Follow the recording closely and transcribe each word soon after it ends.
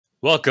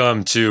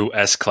Welcome to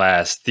S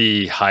Class,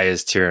 the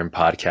highest tier in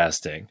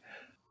podcasting.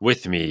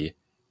 With me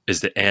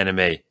is the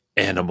anime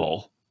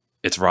animal.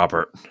 It's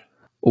Robert.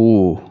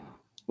 Ooh,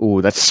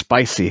 that's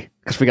spicy.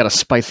 Because we got a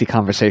spicy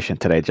conversation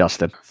today,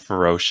 Justin.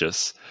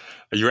 Ferocious.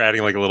 You were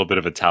adding like a little bit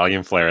of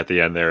Italian flair at the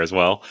end there as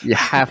well. You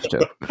have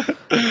to.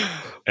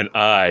 And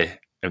I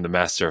am the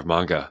master of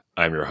manga.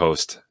 I'm your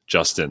host,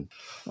 Justin.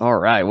 All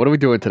right, what are we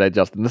doing today,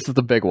 Justin? This is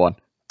the big one.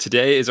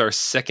 Today is our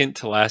second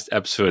to last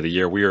episode of the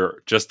year. We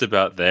are just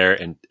about there,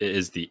 and it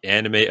is the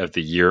Anime of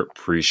the Year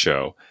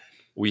pre-show.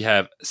 We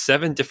have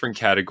 7 different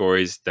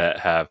categories that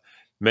have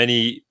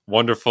many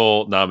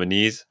wonderful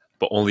nominees,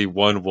 but only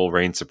one will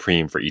reign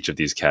supreme for each of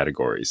these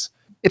categories.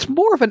 It's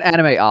more of an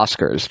anime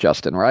Oscars,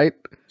 Justin, right?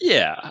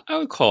 Yeah, I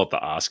would call it the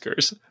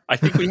Oscars. I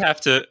think we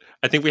have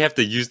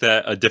to use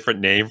that a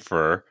different name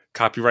for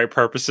copyright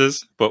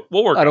purposes, but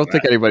we'll work. I don't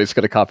think anybody's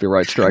going to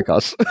copyright strike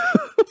us.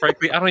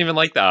 Frankly, I don't even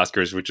like the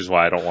Oscars, which is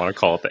why I don't want to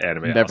call it the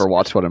anime. Never Oscars.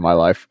 watched one in my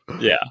life.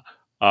 Yeah.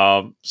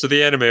 So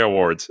the Anime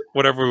Awards,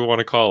 whatever we want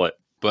to call it.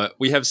 But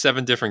we have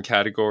 7 different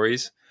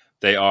categories.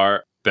 They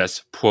are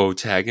Best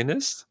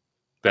Protagonist,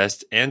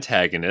 Best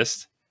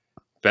Antagonist,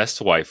 Best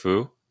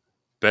Waifu,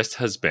 Best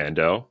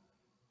Husbando,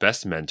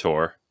 Best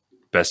Mentor,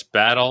 Best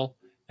Battle,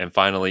 and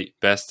finally,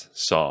 Best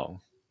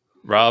Song.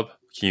 Rob,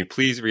 can you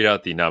please read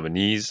out the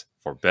nominees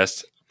for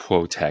Best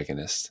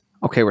Protagonist?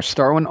 Okay, we're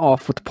starting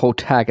off with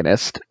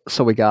Protagonist.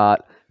 So we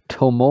got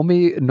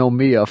Tomomi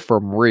Nomiya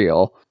from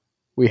Real.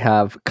 We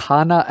have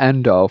Kana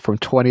Endo from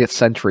 20th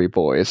Century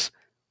Boys.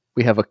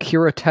 We have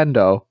Akira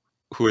Tendo,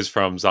 who is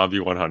from Zombie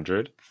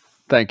 100.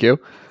 Thank you.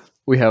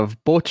 We have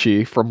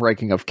Bochi from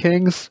Ranking of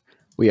Kings.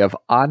 We have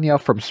Anya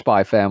from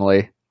Spy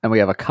Family. And we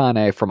have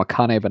Akane from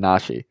Akane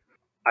Banashi.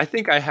 I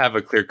think I have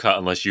a clear cut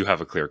unless you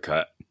have a clear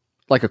cut.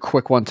 Like a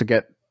quick one to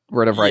get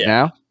rid of right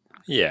now?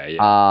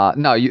 Yeah.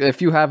 No,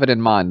 if you have it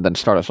in mind, then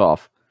start us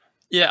off.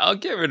 Yeah, I'll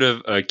get rid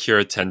of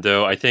Akira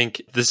Tendo. I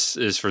think this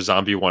is for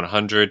Zombie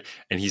 100,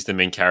 and he's the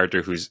main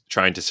character who's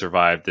trying to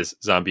survive this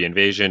zombie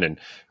invasion and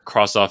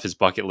cross off his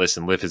bucket list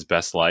and live his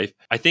best life.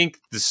 I think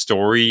the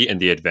story and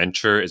the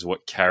adventure is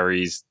what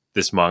carries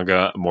this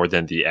manga more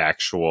than the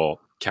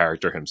actual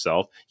character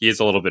himself. He is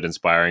a little bit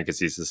inspiring because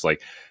he's this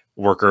like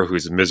worker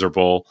who's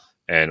miserable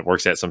and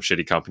works at some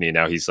shitty company, and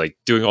now he's like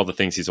doing all the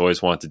things he's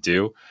always wanted to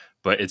do,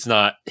 but it's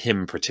not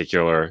him in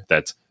particular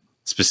that's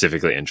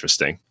specifically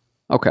interesting.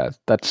 Okay,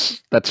 that's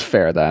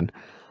fair then.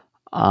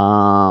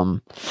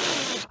 I'm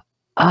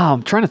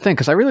trying to think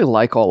because I really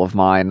like all of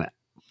mine,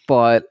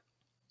 but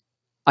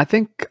I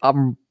think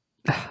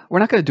we're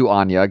not going to do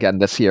Anya again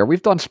this year.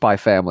 We've done Spy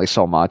Family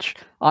so much.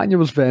 Anya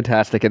was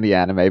fantastic in the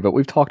anime, but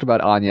we've talked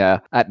about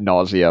Anya ad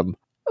nauseum.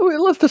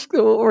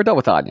 We're done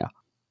with Anya.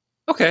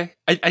 Okay,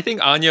 I think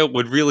Anya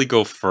would really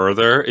go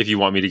further if you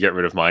want me to get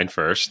rid of mine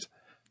first.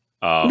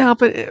 No,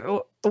 but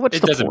what's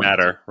the doesn't point?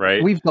 Matter,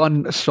 right? We've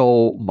done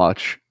so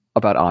much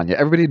about Anya.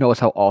 Everybody knows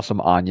how awesome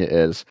Anya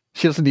is.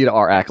 She doesn't need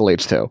our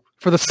accolades too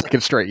for the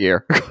second straight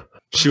year.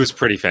 She was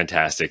pretty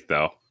fantastic,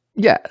 though.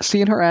 Yeah,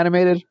 seeing her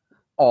animated,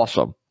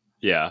 awesome.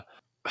 Yeah,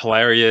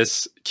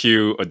 hilarious,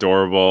 cute,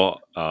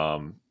 adorable.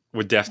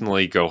 Would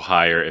definitely go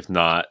higher if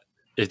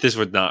this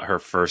was not her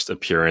first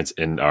appearance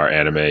in our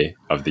Anime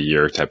of the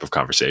Year type of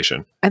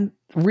conversation. And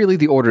really,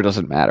 the order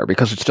doesn't matter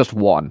because it's just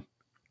one.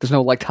 There's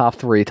no like top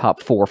 3,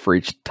 top 4 for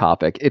each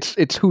topic.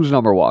 It's who's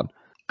number 1.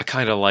 I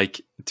kind of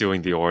like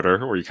doing the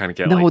order where you kind of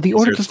get the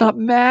order does not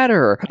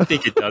matter. I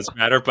think it does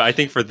matter, but I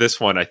think for this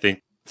one, I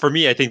think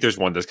there's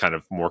one that's kind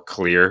of more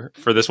clear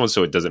for this one,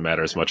 so it doesn't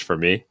matter as much for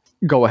me.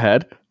 Go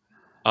ahead.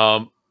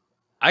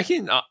 I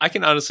can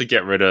honestly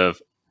get rid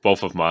of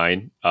both of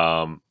mine.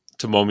 Tomomi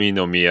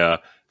Nomiya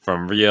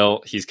from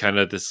Real, he's kind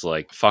of this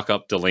like fuck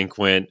up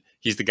delinquent.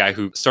 He's the guy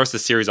who starts the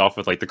series off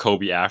with like the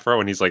Kobe afro,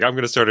 and he's like, I'm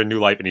going to start a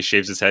new life, and he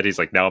shaves his head. He's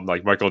like, now I'm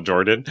like Michael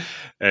Jordan,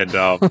 and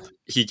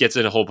he gets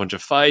in a whole bunch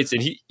of fights,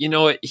 and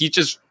he's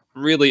just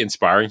really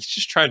inspiring. He's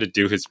just trying to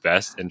do his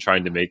best and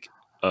trying to make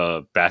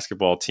a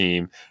basketball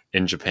team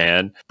in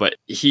Japan, but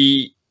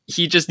he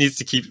just needs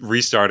to keep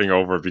restarting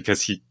over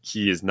because he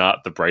is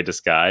not the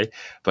brightest guy,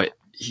 but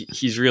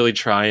he's really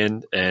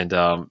trying, and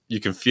you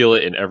can feel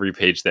it in every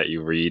page that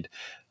you read.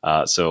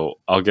 So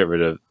I'll get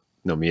rid of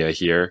Nomiya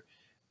here.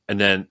 And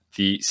then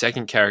the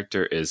second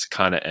character is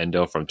Kana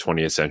Endo from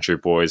 20th Century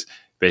Boys.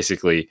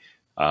 Basically,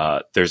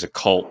 there's a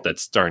cult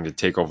that's starting to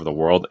take over the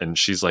world, and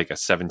she's like a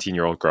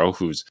 17-year-old girl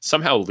who's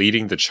somehow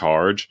leading the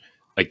charge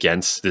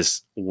against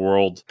this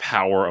world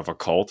power of a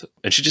cult.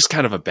 And she's just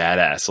kind of a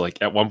badass. Like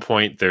at one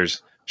point,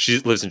 she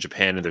lives in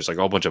Japan, and there's like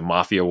a whole bunch of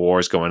mafia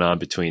wars going on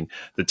between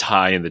the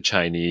Thai and the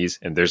Chinese.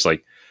 And there's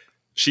like,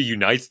 she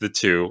unites the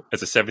two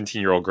as a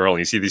 17-year-old girl, and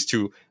you see these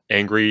two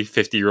angry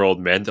 50-year-old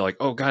men. They're like,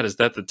 oh God, is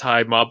that the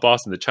Thai mob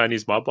boss and the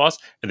Chinese mob boss?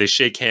 And they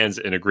shake hands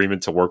in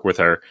agreement to work with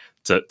her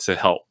to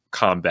help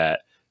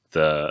combat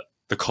the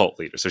cult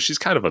leader. So she's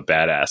kind of a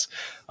badass.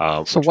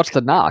 So what's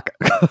the knock?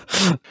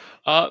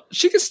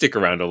 She can stick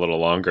around a little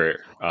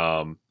longer.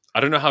 I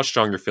don't know how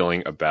strong you're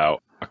feeling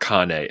about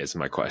Akane is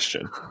my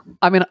question.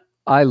 I mean,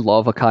 I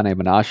love Akane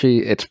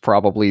Minashi. It's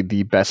probably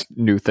the best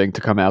new thing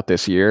to come out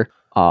this year,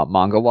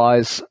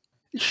 manga-wise.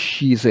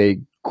 She's a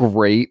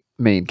great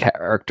main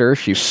character.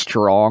 She's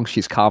strong.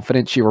 She's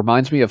confident. She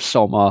reminds me of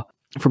Soma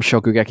from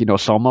Shokugeki no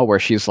Soma, where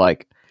she's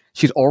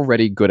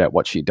already good at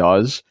what she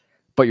does,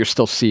 but you're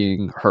still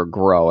seeing her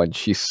grow, and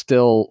she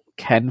still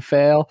can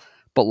fail,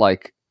 but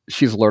like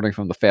she's learning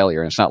from the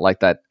failure. And it's not like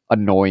that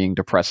annoying,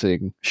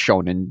 depressing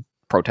shonen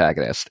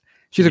protagonist.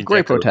 She's a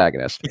great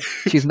protagonist.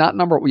 She's not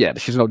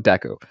she's no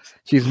Deku.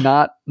 She's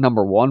not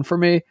number one for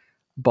me,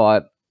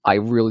 but I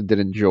really did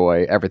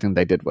enjoy everything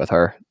they did with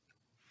her.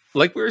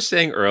 Like we were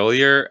saying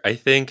earlier, I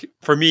think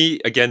for me,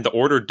 again, the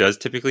order does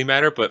typically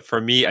matter, but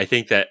for me, I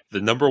think that the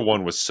number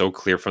one was so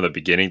clear from the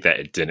beginning that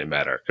it didn't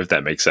matter, if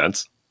that makes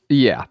sense.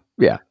 Yeah.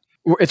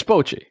 It's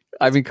Bocchi.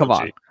 I mean, come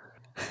on.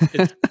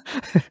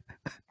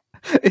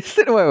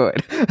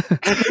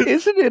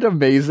 Isn't it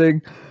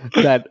amazing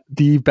that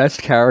the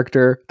best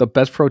character, the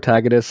best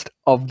protagonist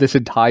of this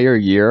entire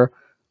year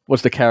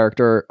was the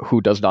character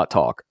who does not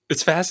talk?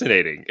 It's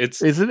fascinating.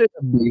 Isn't it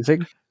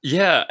amazing?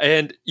 Yeah,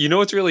 and you know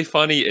what's really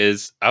funny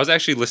is I was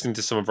actually listening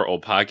to some of our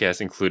old podcasts,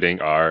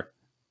 including our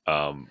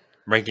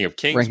Ranking of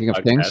Kings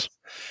podcast.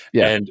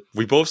 Yeah. And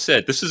we both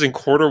said, this is in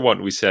quarter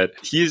one, we said,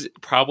 he's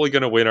probably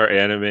going to win our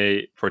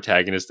anime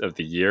protagonist of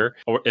the year.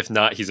 Or if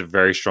not, he's a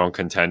very strong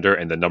contender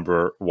and the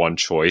number one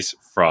choice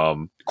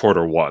from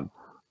quarter one.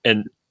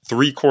 And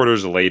 3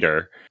 quarters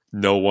later,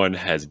 no one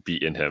has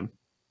beaten him.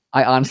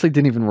 I honestly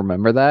didn't even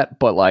remember that,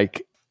 but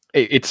like,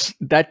 it's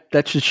that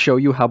should show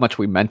you how much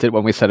we meant it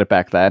when we said it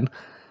back then.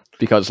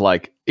 Because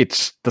like,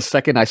 it's the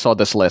second I saw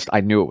this list, I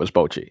knew it was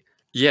Bocchi.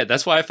 Yeah,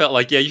 that's why I felt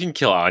like, yeah, you can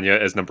kill Anya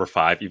as number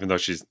 5, even though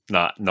she's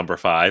not number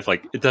 5.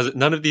 Like, it doesn't.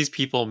 None of these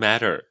people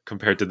matter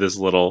compared to this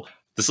little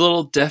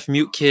deaf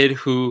mute kid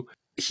who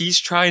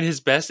he's trying his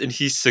best and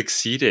he's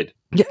succeeded.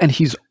 Yeah, and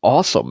he's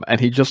awesome, and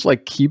he just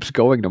like keeps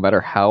going no matter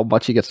how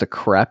much he gets the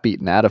crap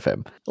beaten out of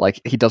him. Like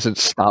he doesn't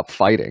stop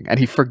fighting, and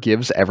he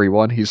forgives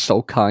everyone. He's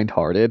so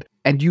kind-hearted,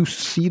 and you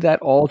see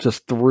that all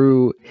just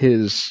through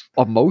his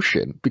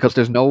emotion because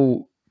there's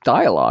no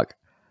dialogue.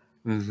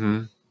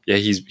 Mm-hmm. Yeah,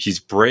 he's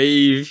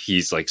brave.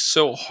 He's like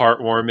so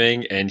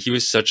heartwarming, and he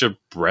was such a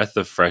breath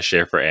of fresh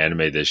air for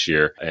anime this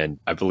year. And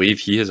I believe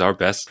he is our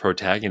best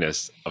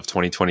protagonist of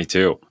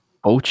 2022.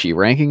 Bocchi,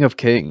 Ranking of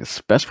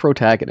Kings, best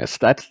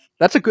protagonist. That's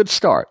a good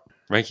start.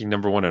 Ranking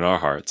number 1 in our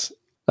hearts.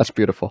 That's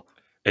beautiful.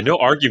 And no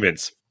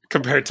arguments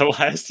compared to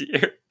last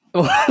year.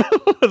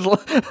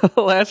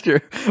 Last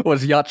year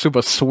was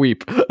Yatsuba's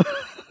sweep.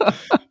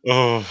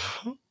 Oh.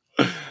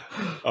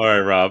 All right,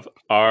 Rob.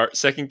 Our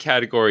second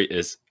category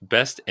is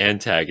Best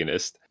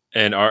Antagonist.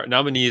 And our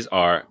nominees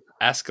are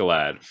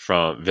Askeladd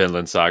from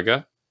Vinland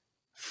Saga,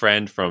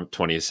 Friend from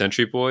 20th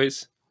Century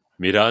Boys,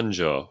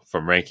 Miranjo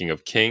from Ranking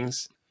of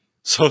Kings,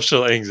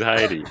 Social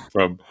Anxiety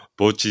from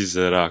Bocchi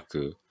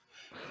Zeraku,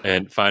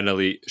 and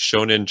finally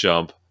Shonen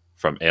Jump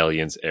from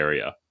Aliens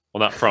Area.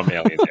 Well, not from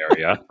Aliens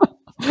Area.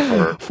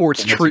 For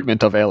its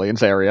treatment of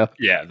Aliens Area.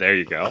 Yeah, there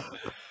you go.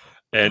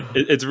 And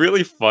it's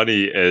really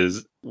funny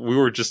as we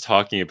were just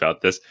talking about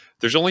this.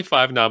 There's only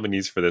 5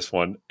 nominees for this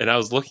one. And I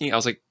was looking, I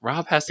was like,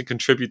 Rob has to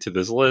contribute to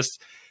this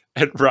list.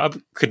 And Rob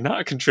could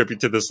not contribute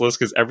to this list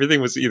because everything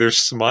was either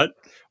smut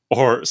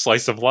or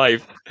slice of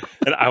life.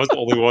 And I was the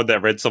only one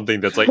that read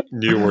something that's like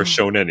new or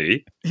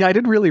shonen-y. Yeah, I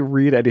didn't really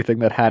read anything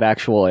that had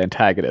actual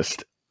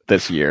antagonist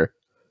this year.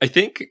 I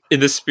think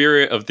in the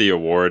spirit of the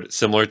award,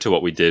 similar to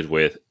what we did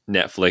with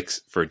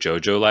Netflix for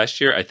JoJo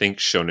last year, I think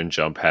Shonen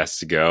Jump has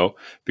to go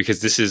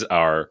because this is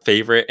our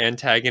favorite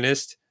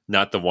antagonist,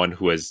 not the one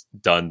who has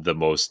done the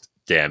most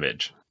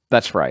damage.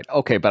 That's right.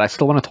 Okay, but I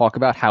still want to talk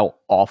about how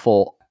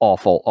awful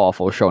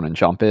Shonen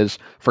Jump is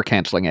for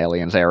canceling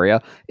Aliens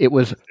Area. It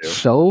was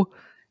so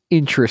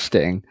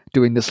interesting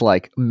doing this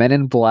like Men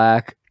in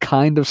Black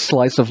kind of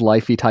slice of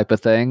lifey type of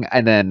thing,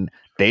 and then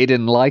they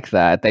didn't like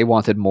that. They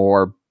wanted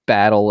more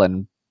battle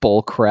and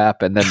bull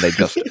crap, and then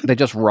they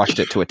just rushed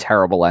it to a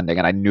terrible ending,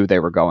 and I knew they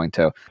were going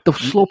to. The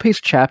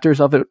slow-paced chapters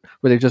of it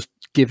where they're just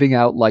giving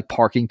out like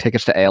parking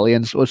tickets to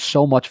aliens was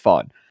so much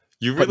fun.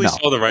 You really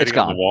saw the writing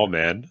on the wall,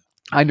 man.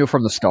 I knew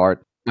from the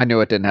start. I knew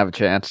it didn't have a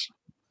chance.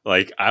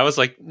 Like I was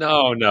like,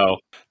 no.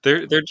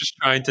 They're just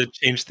trying to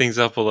change things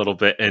up a little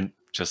bit, and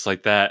just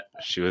like that,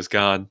 she was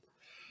gone.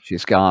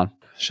 She's gone.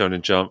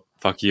 Shonen Jump,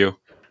 fuck you.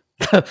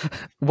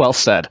 Well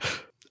said.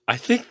 I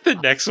think the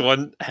next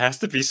one has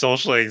to be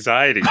Social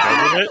Anxiety,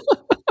 doesn't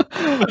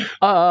it?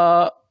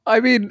 I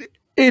mean,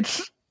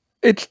 it's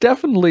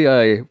definitely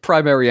a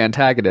primary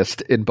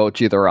antagonist in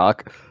Bocchi the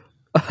Rock,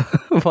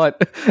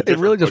 but it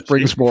really just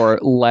brings more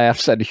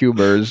laughs and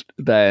humors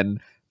than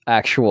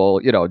actual,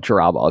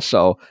 drama.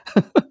 So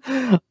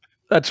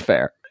that's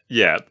fair.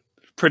 Yeah,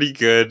 pretty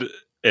good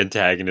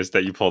antagonist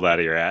that you pulled out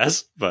of your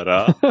ass,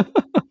 but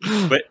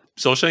but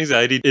Social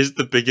Anxiety is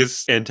the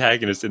biggest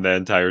antagonist in the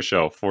entire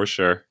show for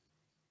sure.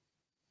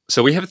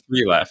 So we have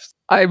 3 left.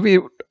 I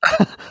mean,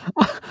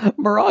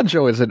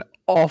 Miranjo is an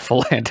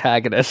awful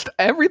antagonist.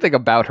 Everything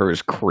about her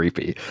is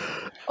creepy.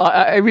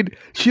 I mean,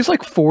 she's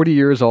like 40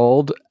 years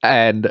old,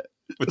 and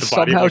with the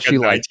body of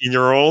Somehow like a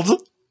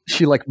 19-year-old.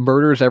 She like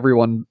murders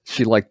everyone.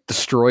 She like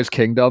destroys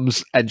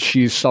kingdoms, and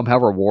she's somehow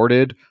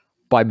rewarded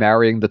by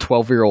marrying the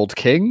 12-year-old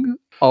king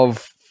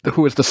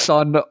who is the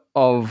son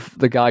of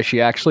the guy she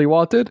actually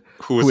wanted,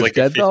 who was like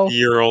dead, a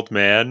 50-year-old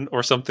man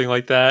or something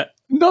like that.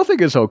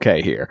 Nothing is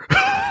okay here.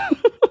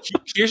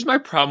 Here's my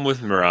problem with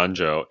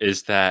Miranjo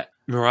is that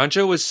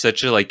Miranjo was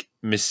such a like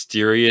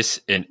mysterious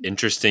and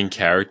interesting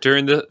character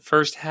in the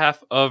first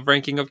half of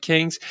Ranking of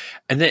Kings,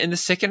 and then in the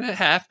second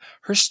half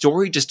her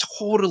story just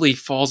totally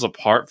falls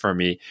apart for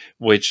me,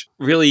 which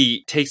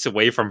really takes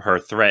away from her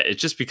threat. It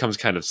just becomes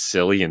kind of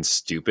silly and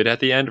stupid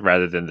at the end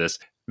rather than this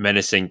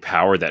menacing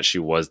power that she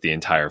was the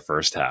entire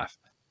first half.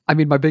 I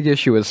mean, my big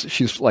issue is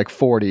she's like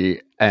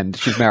 40 and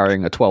she's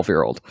marrying a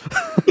 12-year-old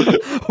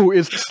who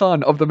is the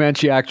son of the man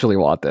she actually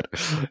wanted.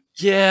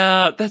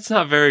 Yeah, that's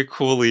not very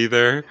cool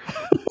either.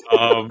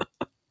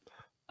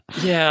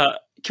 Yeah,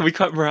 can we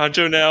cut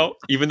Miranjo now?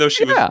 Even though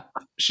she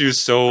was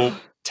so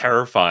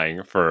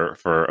terrifying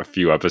for a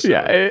few episodes.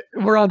 Yeah,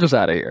 Miranjo's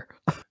out of here.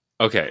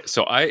 Okay,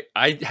 so I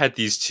had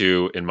these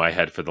two in my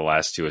head for the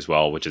last two as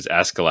well, which is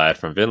Askeladd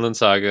from Vinland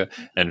Saga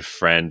and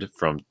Friend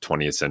from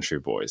 20th Century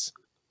Boys.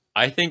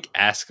 I think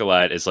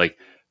Askeladd is like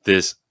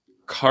this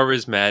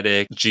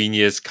charismatic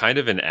genius, kind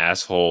of an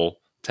asshole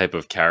type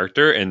of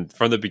character. And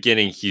from the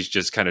beginning, he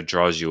just kind of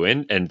draws you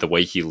in. And the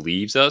way he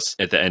leaves us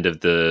at the end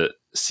of the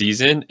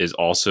season is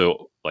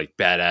also like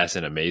badass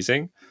and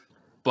amazing.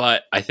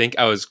 But I think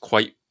I was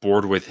quite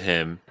bored with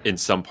him in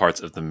some parts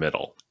of the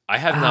middle. I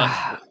have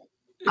not...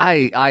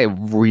 I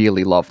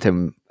really loved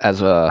him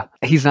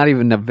he's not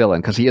even a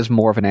villain because he is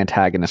more of an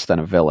antagonist than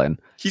a villain.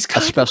 He's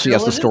kind especially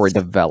as the story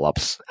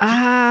develops.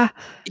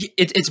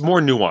 It's more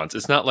nuanced.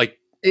 It's not like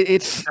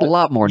it's a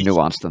lot more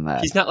nuanced than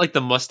that. He's not like the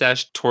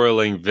mustache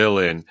twirling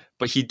villain,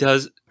 but he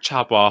does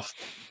chop off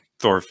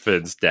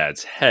Thorfinn's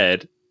dad's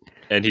head,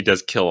 and he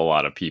does kill a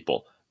lot of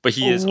people. But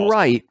he is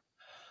right.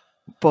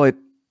 But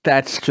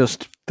that's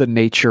just the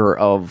nature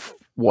of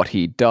what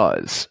he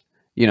does.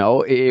 You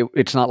know,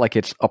 it's not like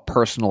it's a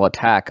personal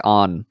attack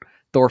on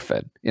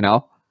Thorfinn, you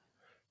know?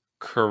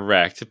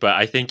 Correct. But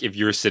I think if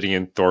you're sitting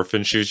in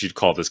Thorfinn's shoes, you'd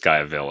call this guy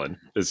a villain,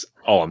 is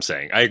all I'm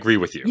saying. I agree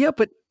with you. Yeah,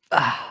 but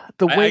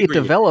the way it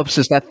develops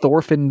is that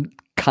Thorfinn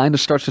kind of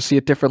starts to see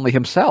it differently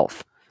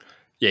himself.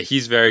 Yeah,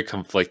 he's very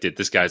conflicted.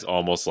 This guy's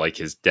almost like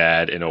his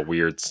dad in a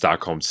weird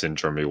Stockholm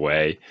Syndrome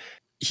way.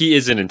 He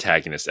is an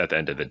antagonist at the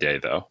end of the day,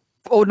 though.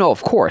 Oh, no,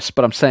 of course.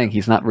 But I'm saying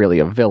he's not really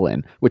a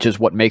villain, which is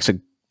what makes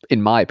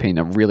in my opinion,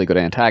 a really good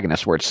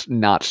antagonist where it's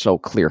not so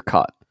clear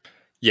cut.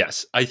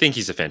 Yes, I think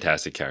he's a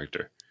fantastic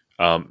character.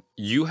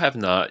 You have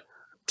not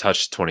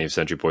touched 20th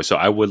Century Boys, so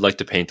I would like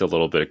to paint a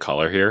little bit of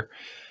color here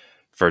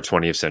for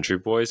 20th Century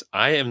Boys.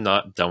 I am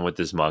not done with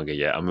this manga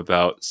yet. I'm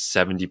about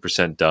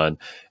 70% done.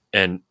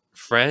 And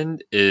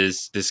Friend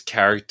is this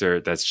character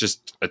that's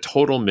just a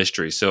total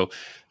mystery. So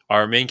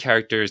our main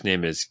character's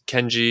name is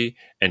Kenji,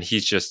 and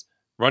he's just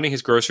running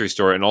his grocery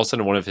store, and all of a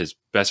sudden one of his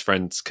best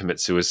friends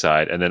commits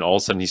suicide, and then all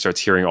of a sudden he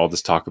starts hearing all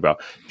this talk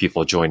about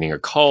people joining a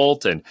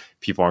cult, and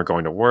people aren't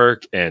going to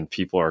work, and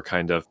people are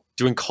kind of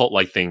doing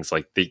cult-like things,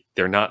 like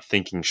they're not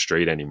thinking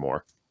straight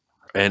anymore.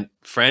 And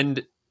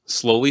Friend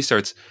slowly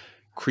starts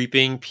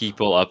creeping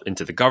people up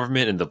into the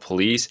government and the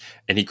police,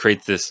 and he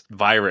creates this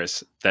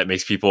virus that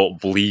makes people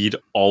bleed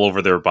all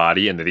over their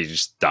body, and then they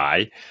just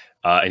die.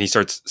 And he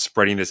starts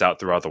spreading this out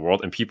throughout the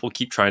world, and people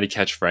keep trying to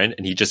catch Friend,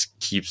 and he just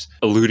keeps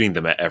eluding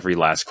them at every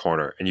last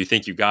corner. And you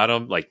think you got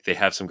him, like they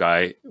have some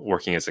guy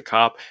working as a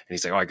cop, and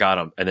he's like, "Oh, I got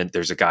him." And then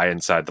there's a guy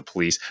inside the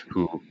police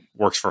who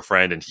works for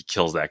Friend, and he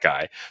kills that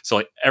guy. So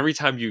like every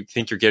time you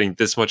think you're getting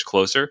this much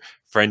closer,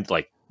 Friend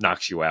like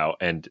knocks you out.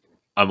 And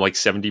I'm like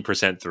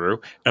 70% through,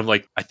 and I'm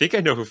like, I think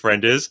I know who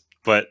Friend is,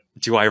 but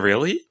do I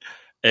really?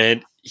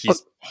 And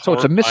he's so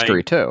it's a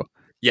mystery too.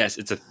 Yes,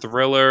 it's a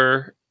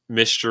thriller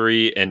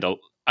mystery, and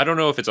I don't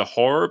know if it's a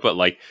horror, but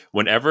like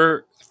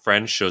whenever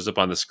Friend shows up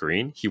on the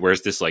screen, he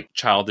wears this like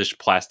childish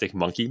plastic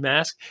monkey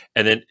mask,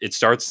 and then it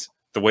starts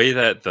the way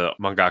that the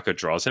mangaka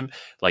draws him,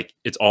 like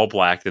it's all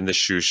black, then the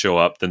shoes show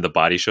up, then the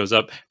body shows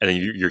up, and then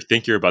you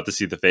think you're about to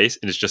see the face,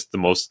 and it's just the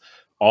most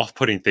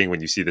off-putting thing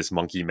when you see this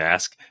monkey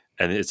mask,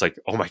 and it's like,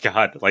 oh my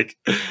god, like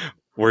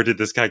where did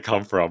this guy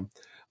come from?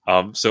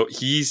 So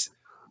he's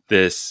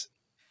this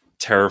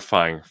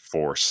terrifying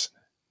force,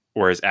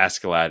 whereas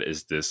Askeladd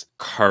is this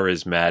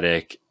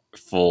charismatic,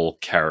 full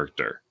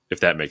character, if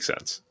that makes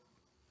sense.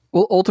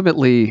 Well,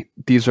 ultimately,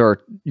 these are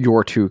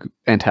your two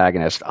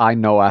antagonists. I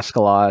know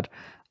Askeladd.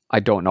 I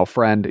don't know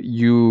Friend.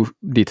 You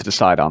need to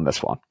decide on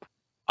this one.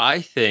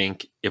 I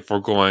think if we're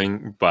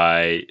going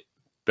by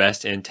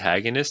best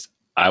antagonist,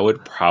 I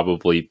would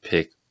probably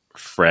pick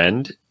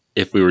Friend.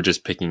 If we were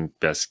just picking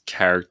best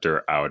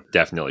character, I would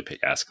definitely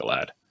pick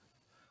Askeladd.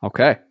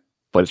 Okay,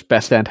 but it's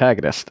best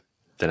antagonist.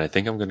 Then I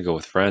think I'm going to go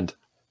with Friend.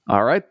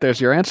 All right,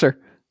 there's your answer.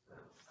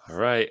 All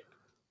right.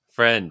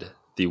 Friend,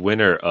 the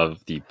winner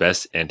of the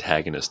Best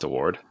Antagonist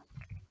Award.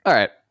 All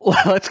right,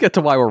 let's get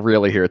to why we're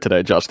really here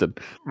today, Justin.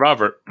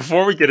 Robert,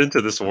 before we get into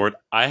this award,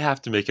 I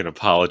have to make an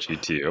apology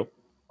to you.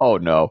 Oh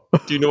no.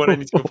 Do you know what I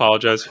need to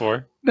apologize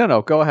for?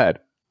 No, go ahead.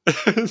 I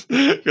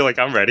feel like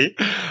I'm ready.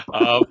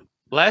 Um,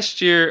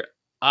 Last year,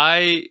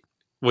 I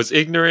was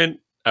ignorant,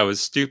 I was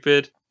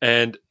stupid,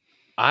 and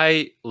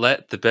I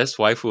let the best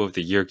waifu of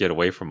the year get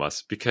away from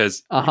us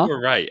because you Uh-huh. were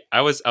right.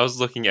 I was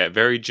looking at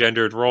very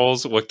gendered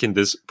roles. What can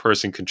this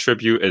person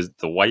contribute as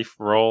the wife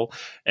role?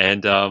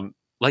 And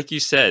like you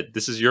said,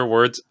 this is your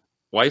words.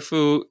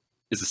 Waifu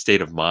is a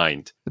state of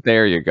mind,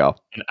 There you go.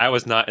 and I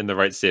was not in the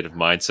right state of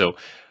mind. So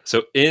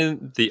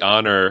in the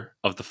honor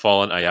of the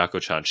fallen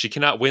Ayako-chan, she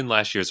cannot win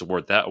last year's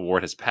award. That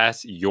award has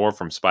passed. Yor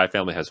from Spy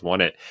Family has won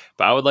it.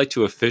 But I would like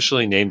to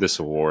officially name this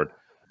award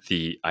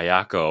the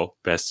Ayako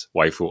Best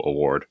Waifu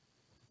Award.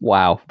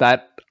 Wow.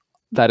 That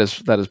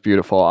is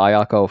beautiful.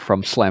 Ayako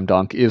from Slam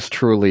Dunk is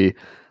truly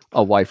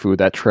a waifu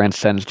that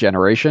transcends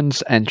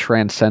generations and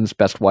transcends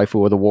Best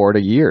Waifu of the Award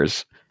of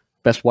years.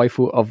 Best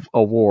Waifu of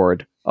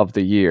Award of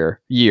the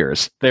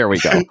years. There we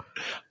go.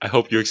 I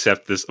hope you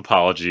accept this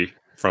apology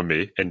from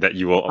me and that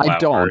you will allow I her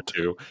don't.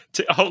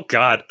 to oh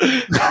God. Will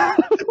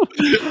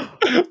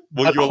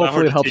you allow her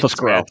Hopefully it to helps take us this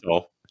grow.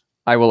 mantle?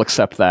 I will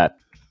accept that.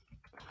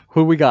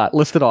 Who we got?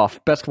 List it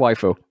off. Best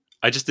waifu.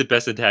 I just did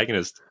Best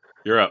Antagonist.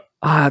 You're up.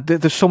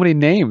 There's so many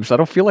names. I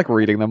don't feel like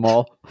reading them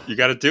all. You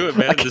got to do it,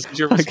 man. This is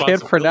your I responsibility.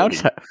 can't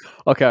pronounce that.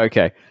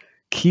 Okay.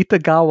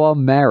 Kitagawa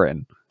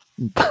Marin.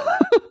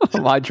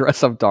 My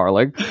dress up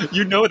darling.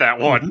 You know that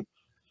one.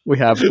 We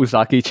have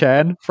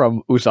Uzaki-chan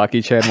from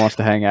Uzaki-chan Wants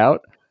to Hang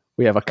Out.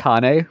 We have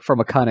Akane from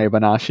Akane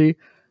Banashi.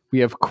 We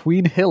have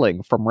Queen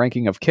Hilling from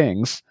Ranking of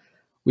Kings.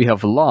 We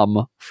have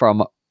Lum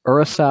from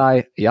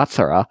Urusei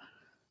Yatsura.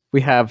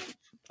 We have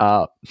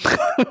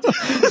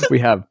we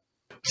have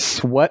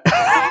Sweater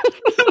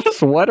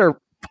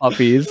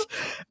Puppies,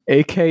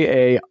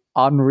 aka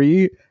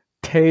Henri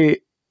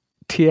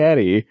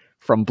Thierry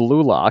from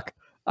Blue Lock.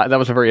 That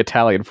was a very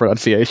Italian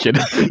pronunciation.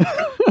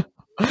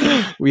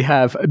 We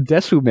have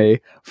Desume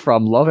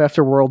from Love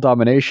After World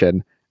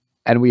Domination,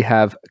 and we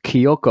have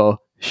Kyoko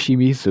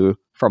Shimizu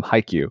from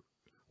Haikyuu.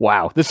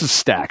 Wow, this is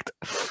stacked.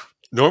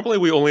 Normally,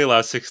 we only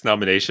allow 6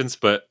 nominations,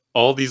 but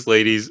all these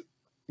ladies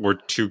were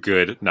too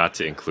good not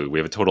to include. We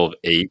have a total of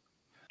 8.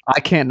 I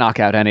can't knock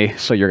out any,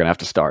 so you're gonna have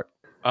to start.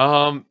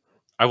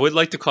 I would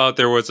like to call out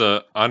there was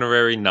a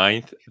honorary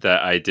 9th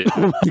that I did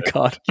Oh my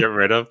god! get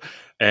rid of,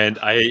 and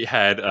I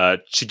had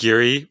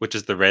Chigiri, which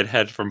is the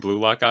redhead from Blue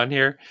Lock, on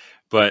here,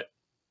 but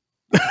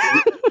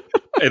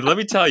and let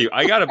me tell you,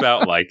 I got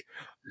about like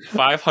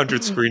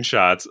 500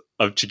 screenshots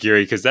of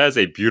Chigiri because that is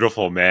a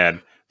beautiful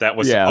man that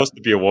was supposed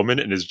to be a woman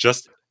and is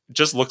just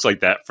looks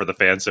like that for the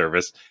fan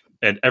service,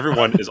 and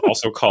everyone is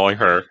also calling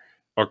her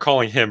or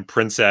calling him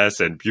princess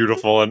and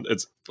beautiful, and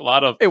it's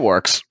it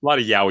works. A lot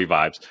of yaoi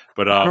vibes.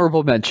 But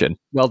honorable mention,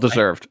 well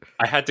deserved.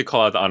 I had to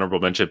call out the honorable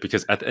mention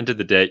because at the end of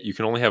the day, you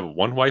can only have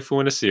one waifu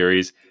in a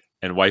series,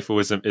 and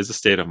waifuism is a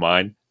state of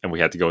mind, and we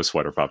had to go with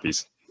Sweater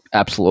Puppies.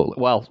 Absolutely.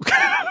 Well,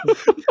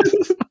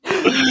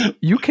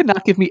 you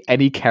cannot give me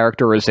any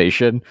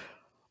characterization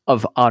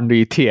of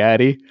Henri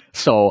Thierry,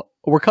 so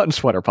we're cutting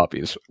Sweater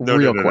Puppies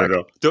real quick.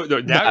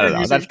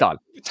 No, that's done.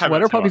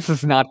 Sweater Puppies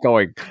is not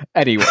going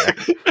anywhere.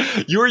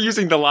 You were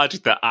using the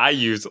logic that I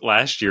used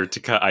last year to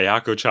cut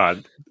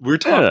Ayako-chan. We're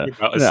talking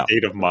about a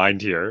state of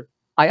mind here.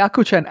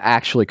 Ayako-chan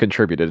actually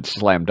contributed to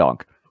Slam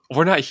Dunk.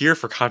 We're not here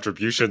for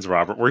contributions,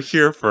 Robert. We're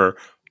here for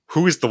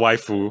who is the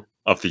waifu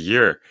of the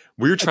year.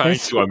 We're trying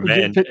to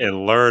amend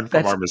and learn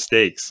from our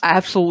mistakes.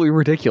 Absolutely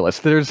ridiculous.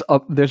 There's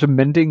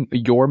amending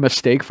your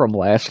mistake from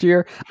last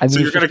year. So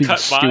you're going to cut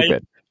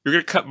stupid. You're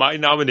going to cut my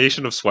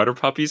nomination of Sweater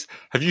Puppies?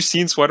 Have you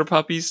seen Sweater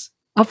Puppies?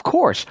 Of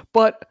course,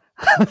 but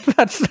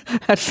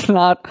that's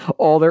not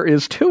all there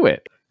is to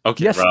it.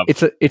 Okay, yes, Rob.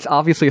 It's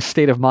obviously a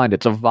state of mind.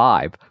 It's a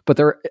vibe, but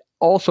there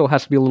also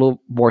has to be a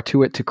little more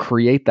to it to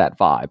create that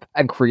vibe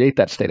and create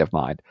that state of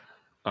mind.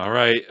 All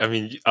right. I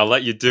mean, I'll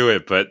let you do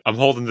it, but I'm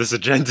holding this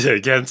agenda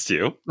against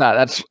you.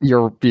 Nah,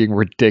 you're being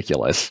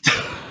ridiculous.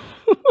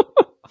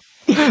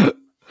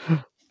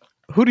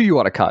 Who do you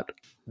want to cut?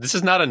 This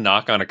is not a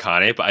knock on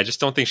Akane, but I just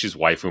don't think she's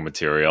waifu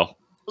material.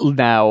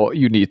 Now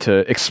you need to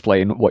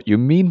explain what you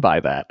mean by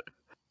that.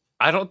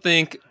 I don't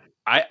think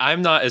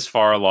I'm not as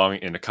far along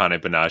in Akane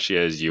Banashi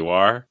as you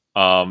are.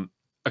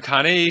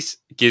 Akane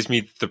gives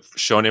me the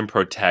shonen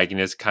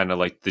protagonist kind of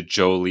like the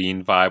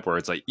Jolene vibe where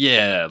it's like,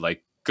 yeah,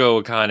 like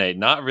go Akane.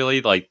 Not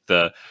really like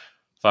the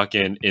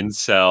fucking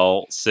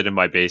incel sit in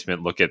my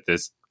basement, look at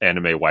this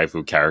anime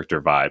waifu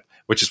character vibe,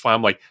 which is why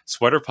I'm like,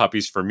 Sweater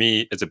Puppies for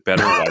me is a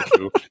better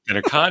waifu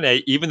than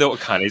Akane, even though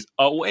Akane's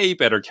a way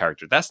better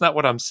character. That's not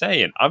what I'm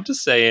saying. I'm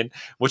just saying,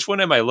 which one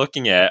am I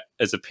looking at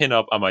as a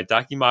pinup on my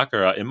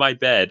Dakimakura in my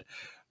bed?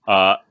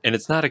 And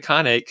it's not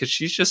Akane because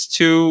she's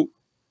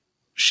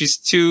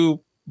too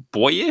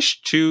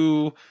boyish,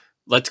 too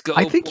let's go.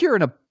 I think you're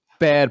in a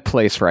bad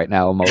place right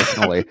now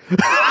emotionally.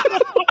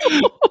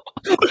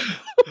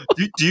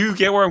 Do you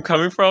get where I'm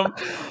coming from?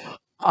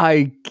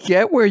 I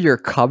get where you're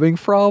coming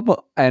from,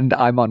 and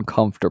I'm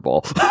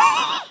uncomfortable.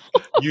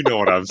 You know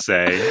what I'm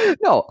saying.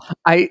 No,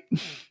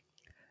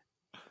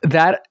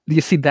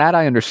 you see that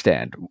I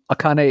understand.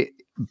 Akane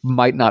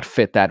might not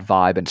fit that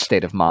vibe and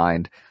state of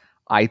mind.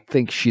 I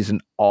think she's an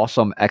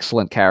awesome,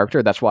 excellent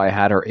character. That's why I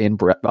had her in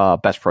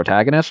Best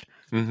Protagonist.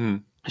 Mm-hmm.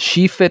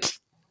 She fits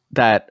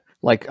that,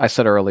 like I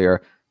said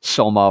earlier,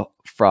 Soma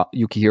from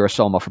Yukihiro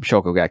Soma from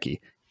Shokugeki.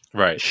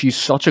 Right. She's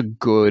such a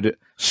good,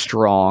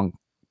 strong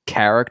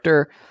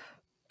character,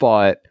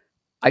 but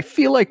I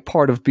feel like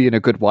part of being a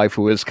good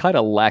waifu is kind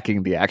of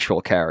lacking the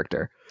actual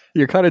character.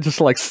 You're kind of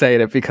just like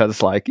saying it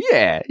because, like,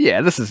 yeah,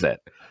 this is it.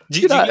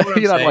 You're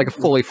not like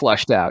fully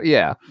fleshed out.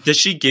 Yeah. Does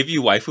she give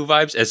you waifu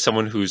vibes as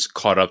someone who's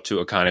caught up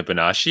to Akane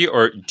Banashi,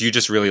 or do you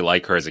just really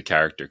like her as a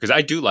character? Because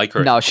I do like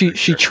her. No, she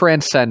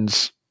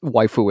transcends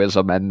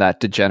waifuism and that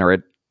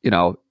degenerate,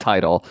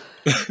 title,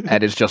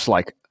 and is just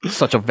like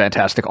such a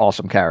fantastic,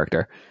 awesome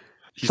character.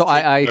 So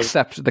I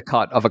accept the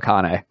cut of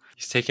Akane.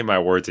 He's taking my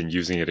words and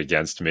using it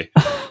against me.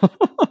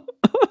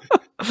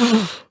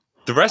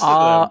 The rest of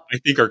them, I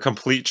think, are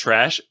complete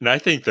trash, and I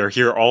think they're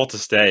here all to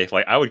stay.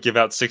 Like, I would give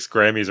out 6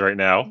 Grammys right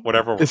now,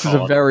 whatever. This is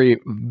a very,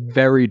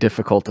 very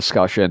difficult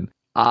discussion.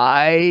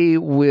 I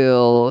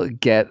will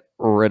get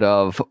rid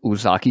of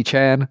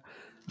Uzaki-chan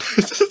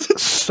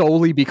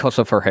solely because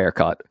of her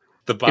haircut.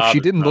 If she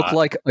didn't look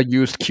like a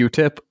used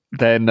Q-tip,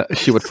 then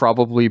she would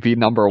probably be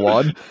number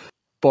 1.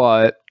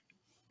 But,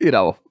 she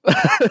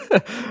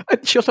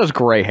also has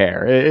gray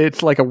hair.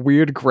 It's like a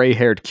weird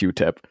gray-haired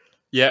Q-tip.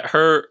 Yeah,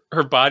 her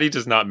body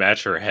does not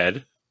match her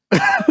head.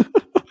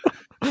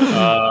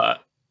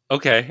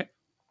 Okay.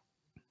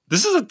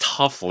 This is a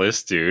tough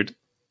list, dude.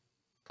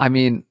 I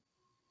mean,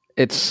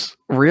 it's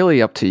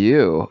really up to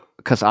you,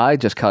 because I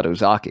just cut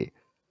Uzaki.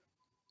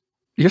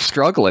 You're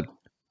struggling.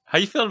 How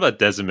you feeling about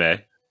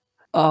Desume?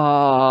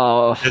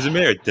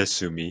 Desume or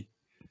Desumi?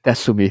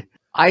 Desumi.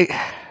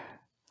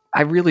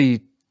 I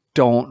really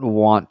don't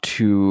want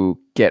to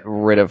get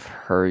rid of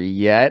her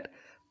yet,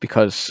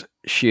 because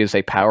she is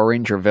a Power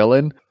Ranger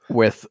villain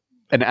with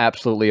an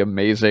absolutely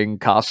amazing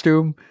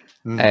costume,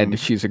 and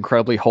she's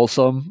incredibly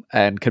wholesome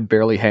and can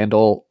barely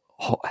handle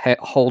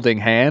holding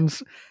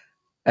hands,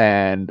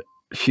 and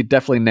she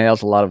definitely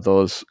nails a lot of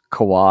those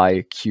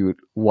kawaii, cute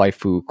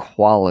waifu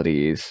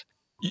qualities.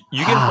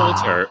 You can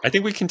hold her. I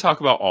think we can talk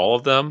about all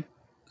of them.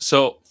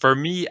 So for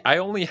me, I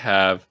only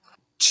have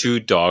 2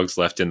 dogs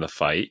left in the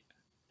fight,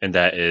 and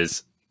that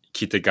is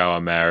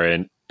Kitagawa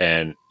Marin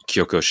and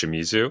Kyoko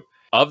Shimizu.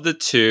 Of the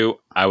 2,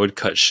 I would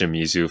cut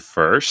Shimizu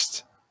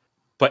first,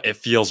 but it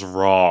feels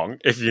wrong,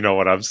 if you know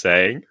what I'm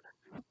saying.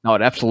 No,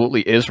 it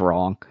absolutely is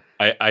wrong.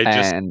 I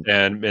just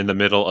am in the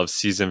middle of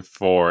season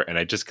 4, and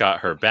I just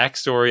got her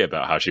backstory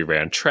about how she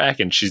ran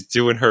track, and she's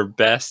doing her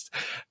best,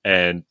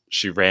 and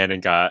she ran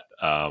and got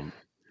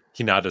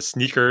Hinata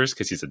sneakers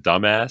because he's a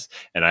dumbass,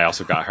 and I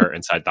also got her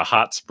inside the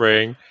hot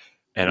spring,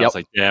 and I was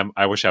like, damn,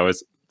 I wish I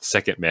was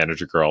second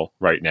manager girl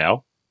right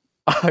now.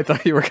 I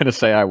thought you were going to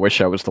say, I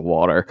wish I was the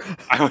water.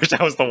 I wish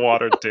I was the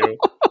water, too.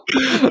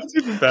 That's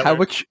even better.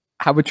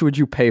 How much would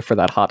you pay for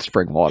that hot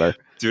spring water?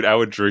 Dude, I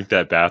would drink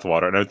that bath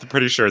water, and I'm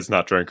pretty sure it's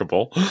not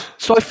drinkable.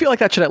 So I feel like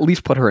that should at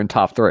least put her in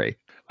top 3.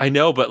 I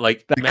know, but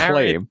like that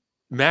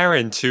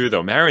Marin, too,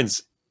 though.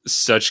 Marin's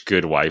such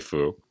good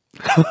waifu.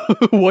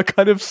 What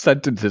kind of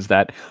sentence is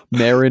that?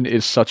 Marin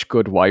is such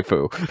good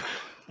waifu.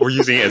 We're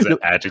using it as an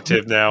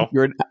adjective now.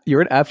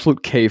 You're an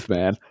absolute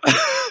caveman.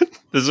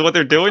 This is what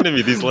they're doing to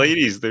me, these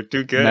ladies. They're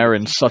too good.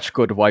 Marin, such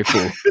good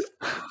waifu.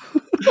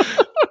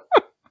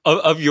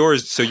 of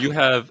yours, so you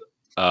have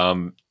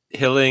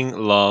Hilling,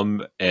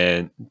 Lum,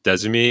 and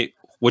Desumi.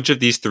 Which of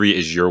these 3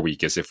 is your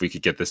weakest, if we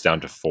could get this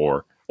down to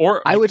 4?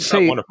 Or I would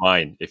say one of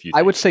mine, if you think.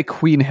 I would say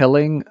Queen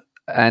Hilling,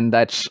 and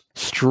that's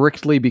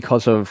strictly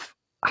because of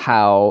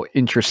how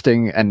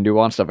interesting and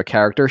nuanced of a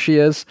character she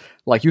is.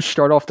 Like, you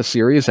start off the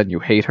series and you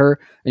hate her,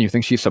 and you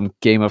think she's some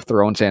Game of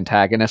Thrones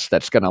antagonist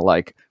that's gonna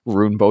like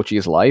ruin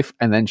Bochi's life,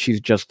 and then she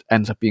just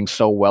ends up being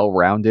so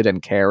well-rounded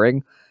and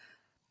caring.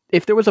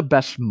 If there was a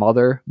best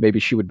mother, maybe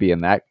she would be in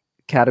that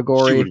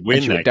category.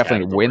 She would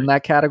definitely win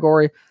that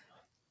category.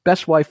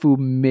 Best waifu,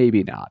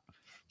 maybe not.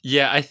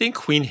 Yeah, I think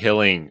Queen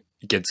Hilling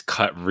gets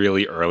cut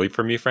really early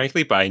for me,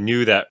 frankly, but I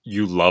knew that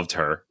you loved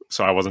her.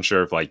 So I wasn't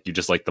sure if like you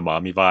just like the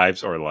mommy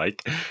vibes or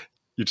like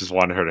you just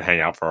wanted her to hang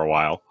out for a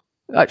while.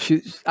 I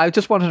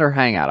just wanted her to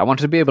hang out. I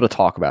wanted to be able to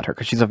talk about her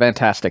because she's a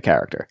fantastic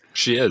character.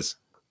 She is.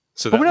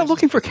 So but we're not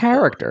looking for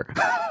character.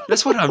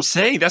 That's what I'm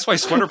saying. That's why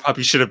Sweater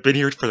Puppy should have been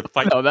here for the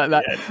fight.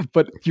 No,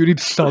 but you need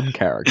some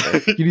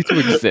character. You need to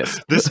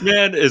exist. This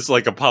man is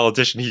like a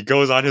politician. He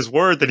goes on his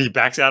word, then he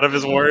backs out of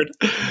his word.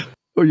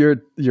 Oh,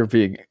 you're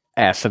being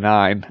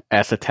asinine,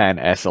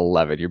 S10,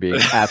 S11. You're being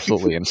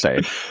absolutely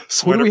insane.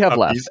 Who do we have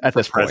left at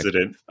this point?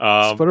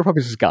 Sweater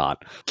Puppies is gone.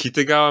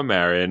 Kitagawa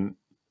Marin,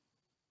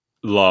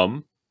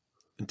 Lum,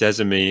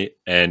 Desumi,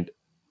 and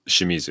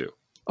Shimizu.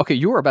 Okay,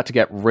 you were about to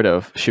get rid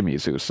of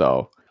Shimizu,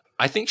 so...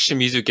 I think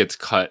Shimizu gets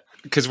cut,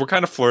 because we're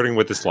kind of flirting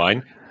with this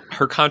line.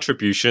 Her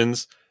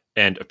contributions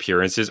and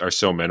appearances are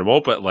so minimal,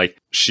 but like,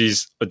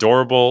 she's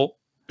adorable.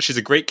 She's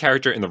a great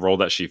character in the role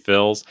that she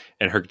fills,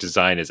 and her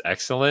design is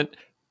excellent.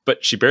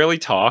 But she barely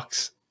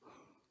talks,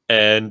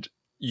 and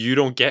you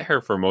don't get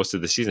her for most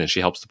of the season. She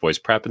helps the boys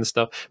prep and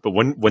stuff. But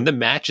when the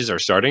matches are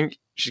starting,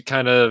 she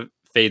kind of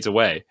fades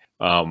away.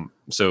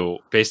 So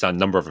based on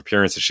number of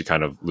appearances, she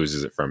kind of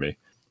loses it from me.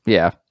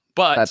 Yeah.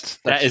 But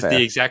that is fair.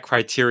 the exact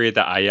criteria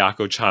that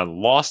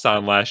Ayako-chan lost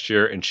on last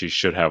year, and she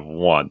should have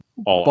won.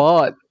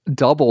 But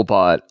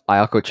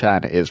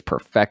Ayako-chan is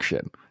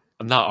perfection.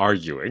 I'm not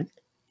arguing.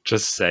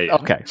 Just saying.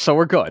 Okay, so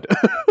we're good.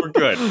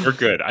 We're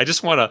good. I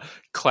just want to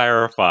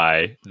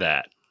clarify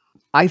that.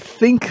 I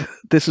think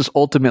this is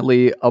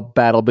ultimately a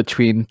battle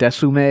between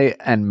Desume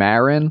and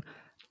Marin.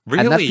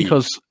 Really? And that's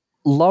because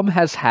Lum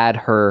has had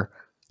her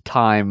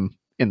time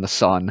in the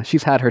sun.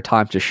 She's had her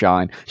time to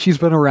shine. She's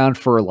been around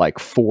for like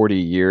 40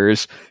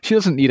 years. She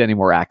doesn't need any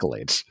more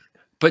accolades.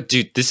 But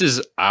dude, this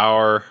is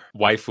our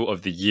waifu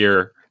of the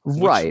year.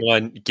 Right. Which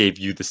one gave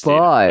you the state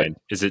of mind?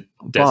 Is it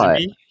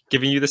Desume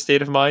giving you the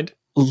state of mind?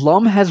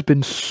 Lum has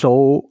been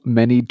so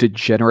many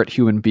degenerate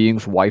human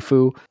beings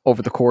waifu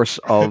over the course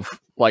of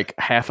like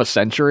half a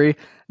century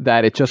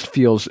that it just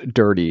feels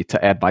dirty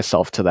to add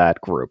myself to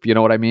that group. You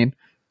know what I mean?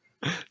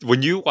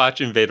 When you watch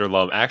Invader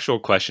Lum, actual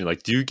question,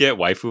 like, do you get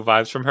waifu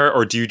vibes from her,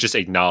 or do you just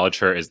acknowledge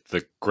her as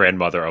the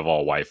grandmother of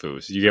all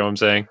waifus? You get what I'm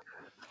saying?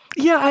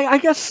 Yeah, I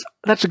guess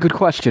that's a good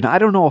question. I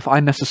don't know if I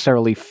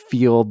necessarily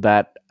feel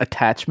that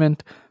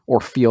attachment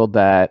or feel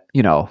that,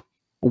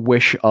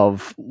 wish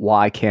of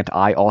why can't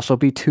I also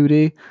be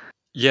 2D?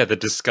 Yeah, the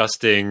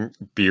disgusting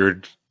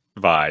beard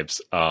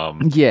vibes.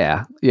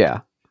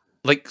 Yeah.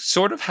 Like,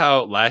 sort of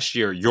how last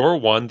year Yor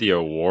won the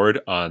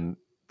award on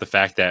the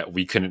fact that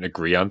we couldn't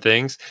agree on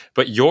things,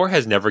 but Yor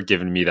has never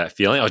given me that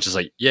feeling. I was just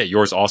like, yeah,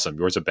 Yor's awesome.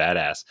 Yor's a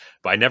badass.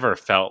 But I never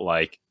felt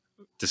like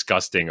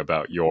disgusting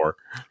about Yor.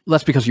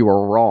 That's because you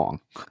were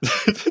wrong.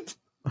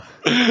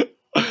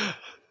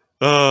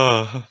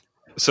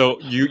 So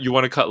you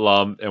want to cut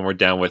Lum, and we're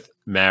down with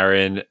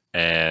Marin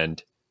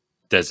and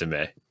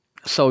Desume.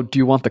 So do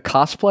you want the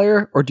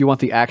cosplayer, or do you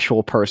want the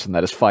actual person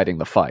that is fighting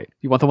the fight?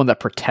 You want the one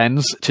that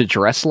pretends to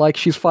dress like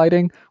she's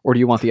fighting, or do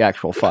you want the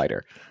actual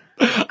fighter?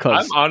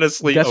 I'm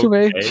honestly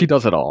Desume, okay. She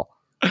does it all.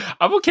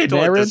 I'm okay to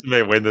let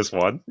Desume win this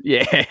one.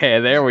 Yeah,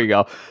 there we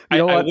go. You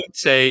know what? I would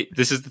say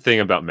this is the thing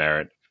about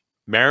Marin.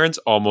 Marin's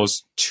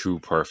almost too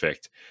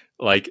perfect.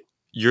 Like,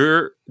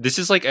 this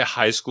is like a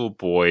high school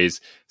boy's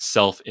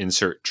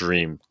self-insert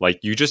dream. Like,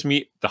 you just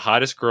meet the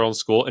hottest girl in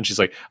school, and she's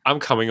like, I'm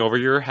coming over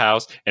to your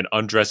house and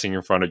undressing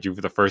in front of you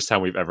for the first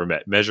time we've ever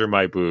met. Measure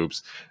my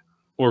boobs.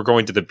 We're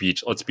going to the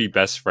beach. Let's be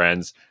best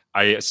friends.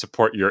 I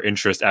support your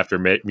interest after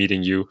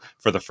meeting you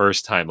for the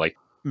first time. Like,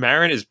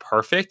 Marin is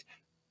perfect,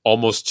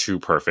 almost too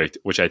perfect,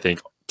 which I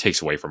think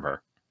takes away from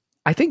her.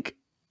 I think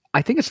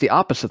it's the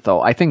opposite,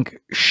 though. I think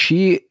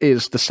she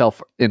is the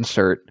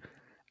self-insert,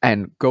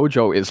 and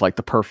Gojo is like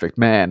the perfect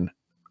man,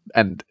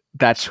 and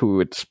that's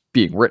who it's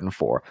being written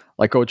for.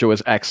 Like, Gojo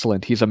is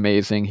excellent. He's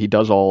amazing. He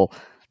does all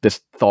this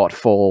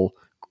thoughtful,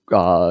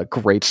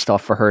 great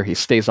stuff for her. He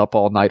stays up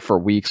all night for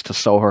weeks to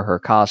sew her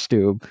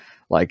costume.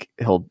 Like,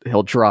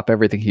 he'll drop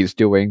everything he's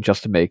doing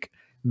just to make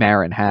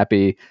Marin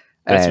happy.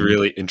 That's a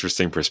really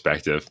interesting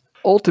perspective.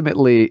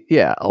 Ultimately,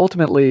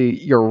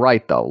 you're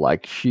right, though.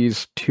 Like,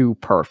 she's too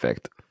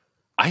perfect.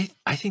 I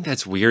think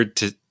that's weird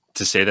to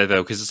say that,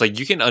 though, because it's like,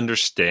 you can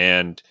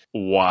understand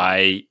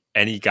why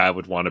any guy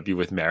would want to be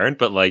with Marin,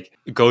 but like,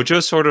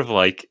 Gojo's sort of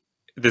like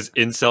this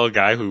incel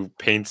guy who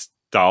paints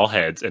doll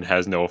heads and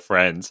has no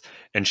friends,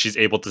 and she's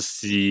able to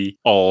see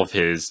all of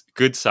his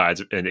good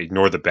sides and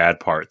ignore the bad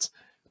parts,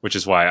 which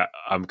is why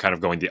I'm kind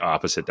of going the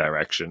opposite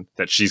direction,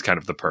 that she's kind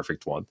of the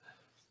perfect one.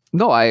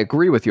 No, I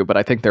agree with you, but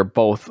I think they're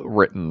both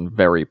written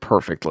very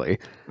perfectly,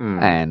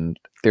 and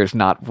there's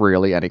not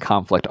really any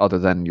conflict other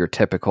than your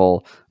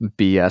typical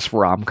BS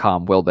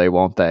rom-com, will they,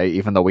 won't they,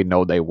 even though we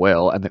know they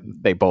will, and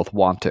they both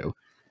want to.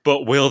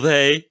 But will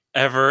they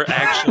ever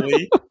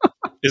actually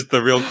is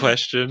the real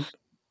question.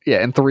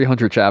 Yeah, in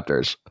 300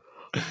 chapters.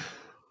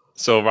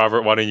 So,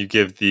 Robert, why don't you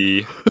give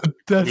the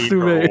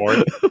Desume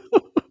award?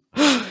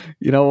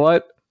 You know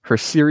what? Her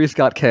series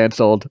got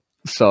canceled,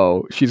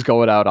 so she's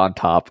going out on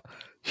top.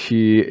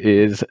 She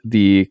is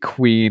the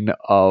queen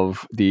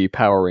of the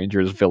Power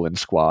Rangers villain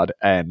squad,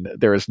 and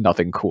there is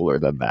nothing cooler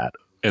than that.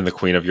 And the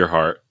queen of your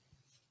heart.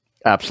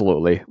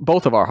 Absolutely.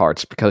 Both of our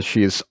hearts, because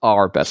she's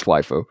our best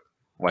waifu.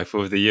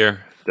 Waifu of the year,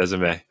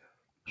 Desume.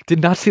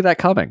 Did not see that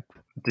coming.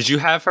 Did you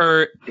have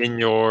her in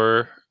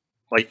your...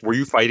 Like, were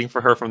you fighting for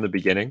her from the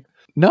beginning?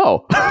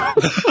 No.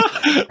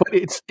 But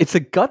it's a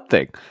gut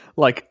thing.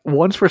 Like,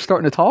 once we're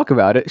starting to talk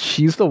about it,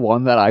 she's the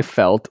one that I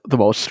felt the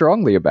most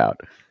strongly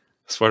about.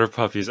 Sweater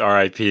Puppies,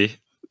 R.I.P.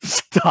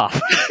 Stop.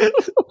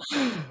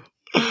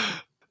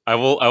 I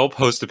will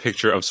post a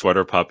picture of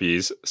Sweater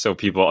Puppies so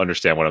people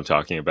understand what I'm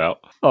talking about.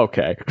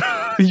 Okay.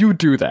 You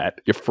do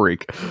that, you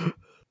freak.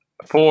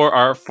 For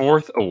our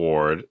fourth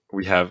award,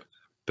 we have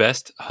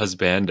Best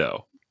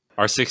Husbando.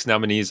 Our 6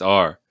 nominees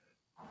are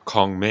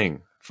Kong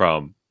Ming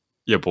from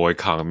your boy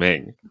Kong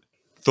Ming,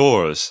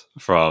 Thors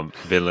from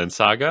Vinland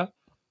Saga,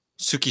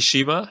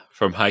 Tsukishima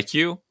from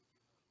Haikyuu,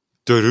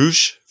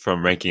 Darush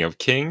from Ranking of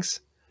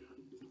Kings,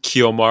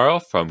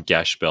 Kiyomaru from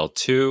Gash Bell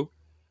 2,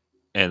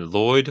 and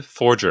Lloyd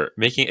Forger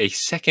making a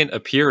second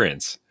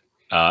appearance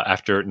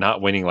after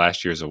not winning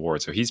last year's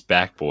award. So he's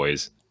back,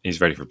 boys. He's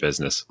ready for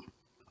business.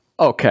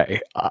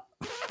 Okay.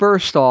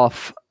 First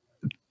off,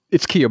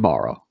 it's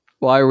Kiyomaru.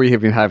 Why are we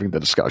even having the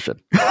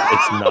discussion?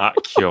 It's not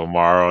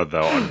Kiyomaru,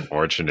 though,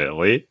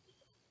 unfortunately.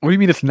 What do you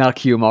mean it's not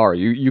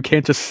Kiyomaru? You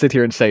can't just sit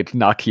here and say it's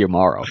not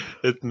Kiyomaru.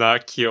 It's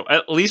not Kiyomaru.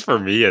 At least for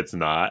me, it's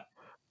not.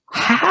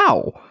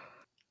 How?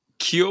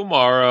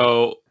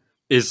 Kiyomaru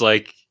is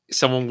like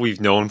someone we've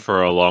known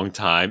for a long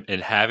time,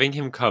 and having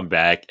him come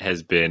back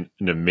has been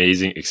an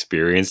amazing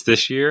experience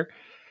this year.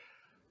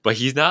 But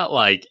he's not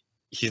like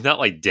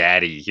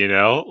daddy, you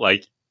know?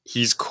 Like,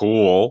 he's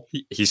cool.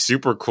 He's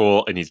super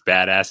cool, and he's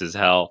badass as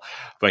hell.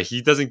 But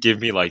he doesn't give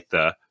me like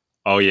the,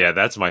 oh yeah,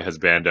 that's my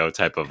husbando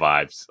type of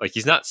vibes. Like,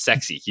 he's not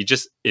sexy. He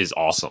just is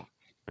awesome.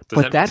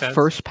 But that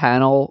first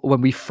panel, when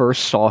we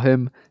first saw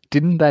him,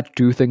 didn't that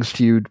do things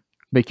to you,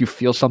 make you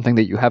feel something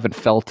that you haven't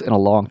felt in a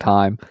long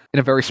time, in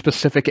a very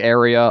specific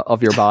area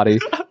of your body?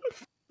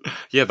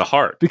 Yeah, the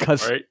heart.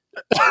 Because right?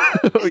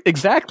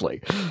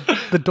 Exactly.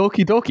 The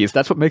Doki Dokis,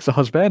 that's what makes a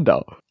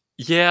husbando.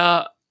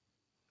 Yeah.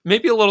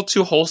 Maybe a little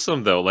too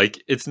wholesome, though.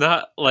 Like, it's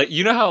not like,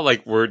 you know how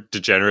like we're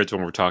degenerates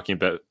when we're talking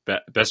about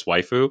best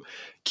waifu?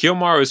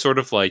 Kiyomaru is sort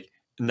of like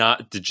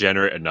not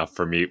degenerate enough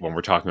for me when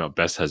we're talking about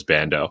best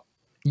husbando.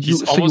 You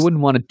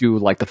wouldn't want to do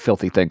like the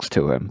filthy things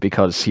to him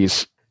because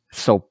he's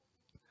so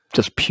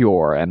just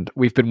pure, and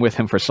we've been with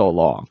him for so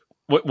long.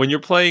 When you're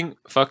playing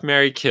Fuck,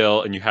 Marry,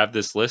 Kill and you have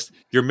this list,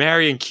 you're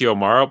marrying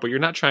Kiyomaru, but you're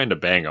not trying to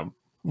bang him.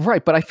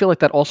 Right, but I feel like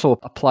that also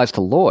applies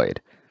to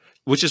Lloyd.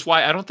 Which is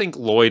why I don't think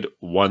Lloyd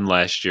won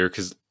last year,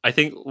 because I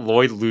think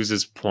Lloyd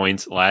loses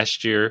points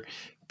last year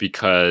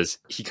because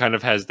he kind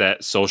of has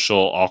that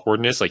social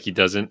awkwardness. Like,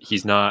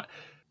 he's not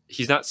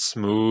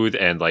smooth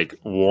and like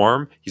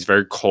warm. He's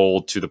very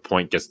cold, to the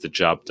point, gets the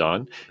job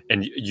done.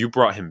 And you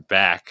brought him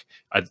back.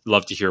 I'd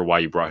love to hear why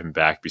you brought him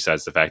back,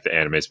 besides the fact that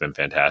anime's been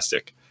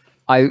fantastic.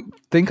 I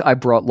think I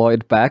brought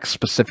Lloyd back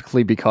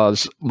specifically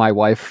because my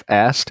wife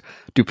asked,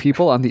 do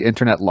people on the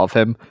internet love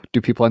him?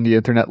 Do people on the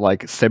internet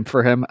like simp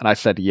for him? And I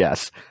said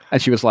yes.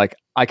 And she was like,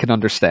 I can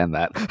understand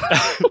that.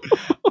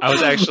 I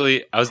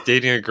was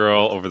dating a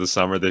girl over the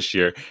summer this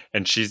year,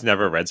 and she's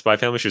never read Spy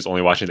Family. She was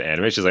only watching the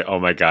anime. She's like, oh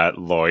my God,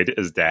 Lloyd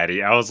is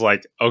daddy. I was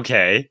like,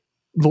 okay.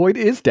 Lloyd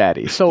is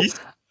daddy. So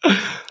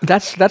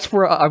that's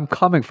where I'm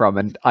coming from.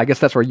 And I guess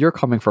that's where you're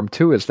coming from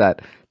too, is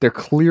that there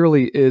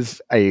clearly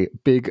is a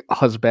big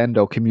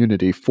husbando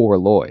community for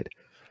Lloyd.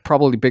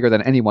 Probably bigger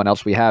than anyone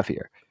else we have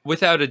here.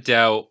 Without a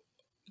doubt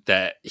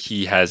that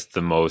he has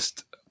the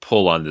most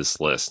pull on this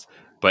list.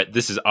 But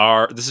this is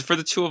for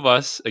the two of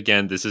us.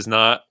 Again, this is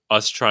not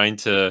us trying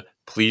to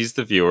please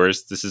the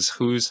viewers. This is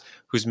who's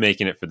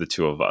making it for the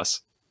two of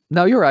us.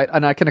 No, you're right,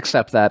 and I can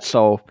accept that.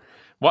 So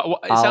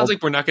it sounds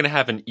like we're not going to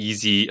have an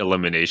easy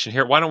elimination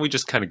here. Why don't we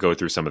just kind of go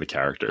through some of the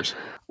characters?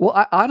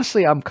 Well,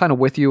 honestly, I'm kind of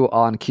with you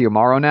on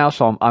Kiyomaru now,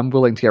 so I'm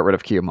willing to get rid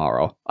of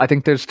Kiyomaru. I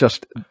think there's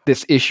just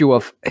this issue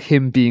of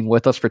him being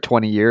with us for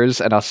 20 years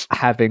and us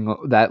having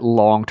that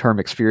long-term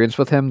experience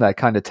with him that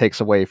kind of takes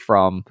away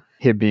from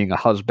him being a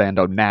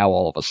husbando now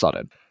all of a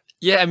sudden.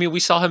 Yeah, I mean, we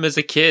saw him as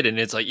a kid, and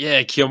it's like,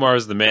 yeah,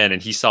 Kiyomaru's the man,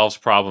 and he solves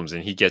problems,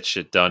 and he gets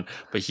shit done,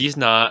 but he's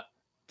not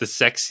the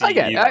sexy... I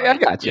got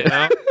you. You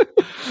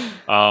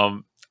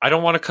know? I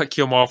don't want to cut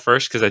Kiyomaru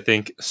first because I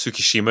think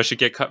Tsukishima should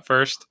get cut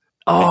first.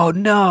 Oh,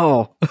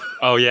 no.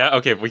 Oh, yeah?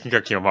 Okay, we can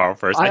cut Kiyomaru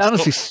first.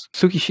 Honestly,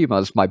 Tsukishima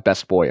is my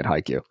best boy in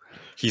Haikyuu.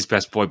 He's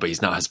best boy, but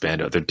he's not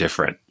husbando. They're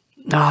different.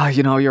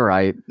 You're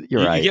right.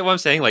 You're right. You get what I'm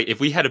saying? Like,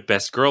 if we had a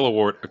best girl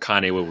award,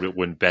 Akane would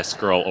win best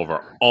girl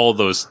over all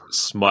those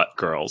smut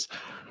girls.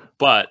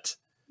 But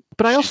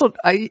I also,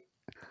 I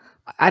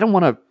don't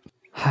want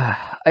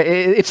to...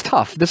 It's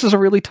tough. This is a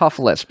really tough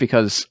list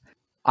because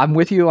I'm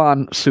with you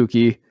on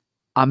Suki.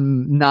 I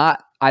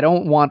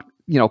don't want,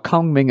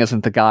 Kong Ming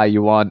isn't the guy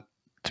you want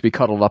to be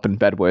cuddled up in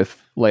bed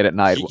with late at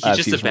night as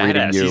he's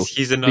reading you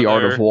he's another, The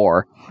Art of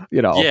War.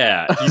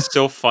 Yeah, he's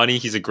so funny.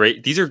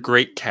 These are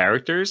great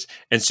characters.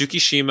 And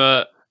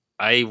Tsukishima,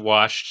 I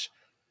watched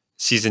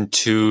season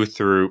 2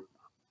 through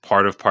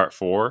part of part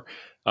 4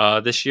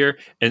 this year.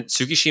 And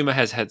Tsukishima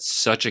has had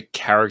such a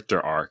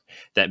character arc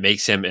that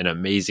makes him an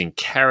amazing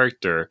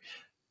character,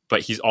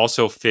 but he's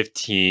also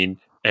 15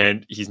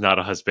 and he's not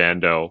a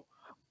husbando.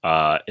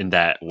 In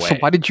that way. So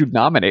why did you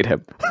nominate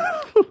him?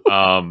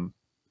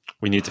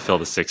 We need to fill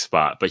the 6th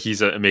spot, but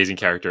he's an amazing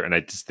character, and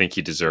I just think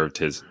he deserved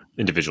his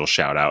individual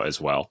shout out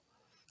as well.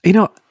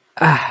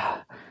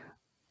 I'm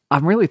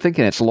really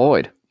thinking it's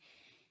Lloyd.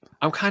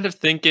 I'm kind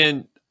of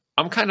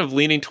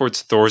leaning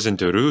towards Thor's and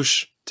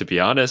Darush, to be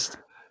honest.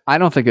 I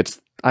don't think it's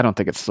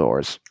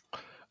Thor's.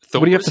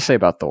 What do you have to say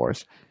about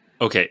Thor's?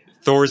 Okay,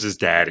 Thor's is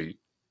daddy.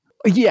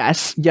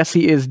 Yes,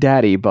 he is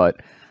daddy,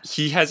 but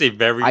he has a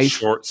very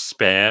short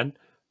span.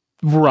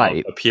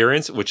 Right.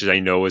 Appearance, which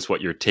I know is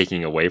what you're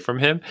taking away from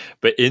him.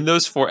 But in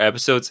those 4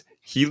 episodes,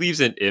 he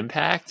leaves an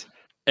impact,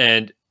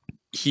 and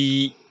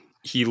he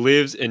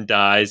lives and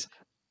dies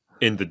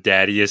in the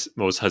daddiest,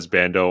 most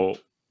husbando,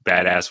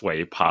 badass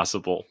way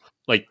possible.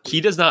 Like,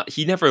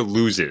 he never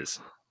loses.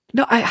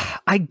 No,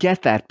 I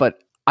get that,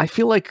 but I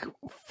feel like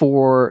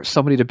for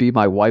somebody to be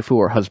my waifu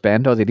or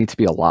husbando, they need to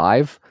be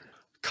alive.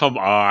 Come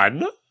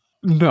on.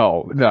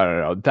 No.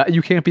 That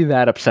you can't be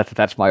that upset that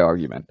that's my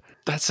argument.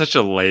 That's such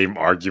a lame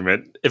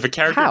argument. If a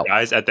character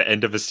dies at the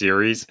end of a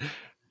series,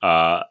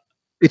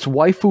 it's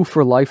waifu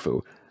for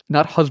laifu,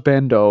 not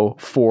husbando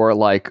for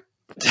like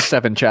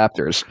 7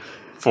 chapters.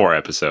 4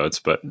 episodes,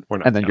 but we're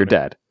not. And then you're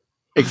dead.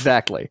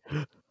 Exactly.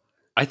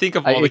 I think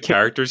of all the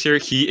characters here,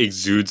 he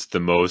exudes the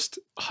most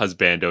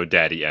husbando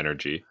daddy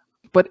energy.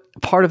 But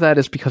part of that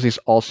is because he's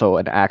also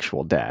an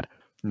actual dad.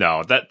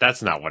 No,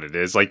 that's not what it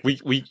is. Like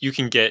you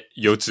can get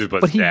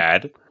Yotsuba's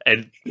dad,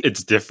 and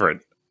it's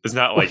different. It's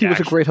not like he was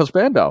a great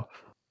husbando.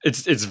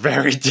 It's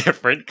very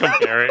different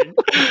comparing.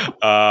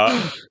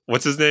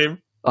 What's his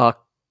name?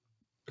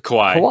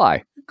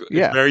 Kawhi.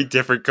 Yeah. It's very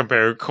different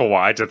comparing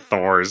Kawhi to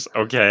Thor's,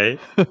 okay?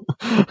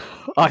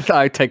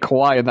 I take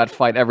Kawhi in that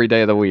fight every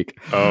day of the week.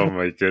 Oh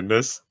my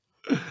goodness.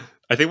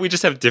 I think we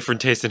just have different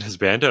taste in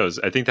husbandos.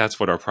 I think that's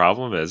what our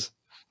problem is.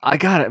 I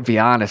gotta be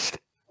honest.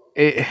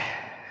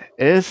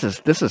 This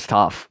is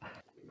tough.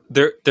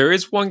 There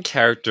is one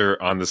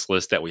character on this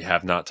list that we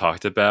have not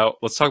talked about.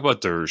 Let's talk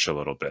about Darush a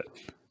little bit.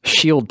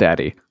 Shield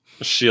Daddy.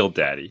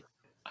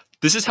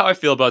 This is how I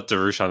feel about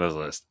Darush on this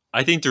list.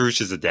 I think Darush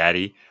is a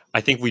daddy. I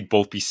think we'd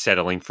both be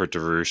settling for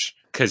Darush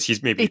because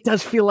he's maybe... It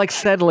does feel like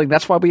settling.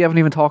 That's why we haven't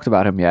even talked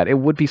about him yet. It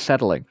would be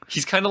settling.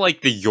 He's kind of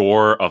like the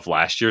Yor of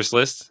last year's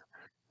list.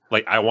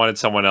 Like, I wanted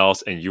someone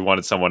else and you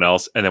wanted someone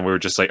else. And then we were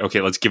just like,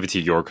 okay, let's give it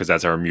to Yor because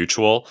that's our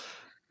mutual,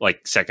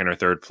 like, 2nd or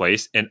 3rd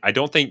place. And I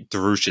don't think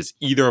Darush is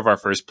either of our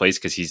 1st place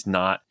because he's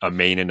not a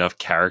main enough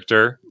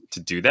character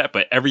to do that.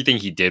 But everything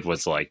he did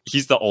was like,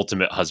 he's the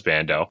ultimate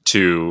husbando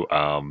to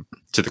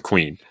the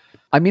queen.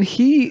 I mean,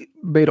 he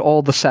made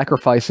all the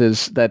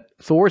sacrifices that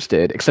Thor's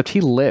did, except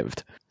he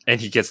lived. And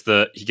he gets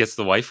the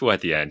waifu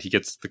at the end. He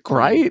gets the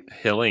queen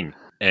healing.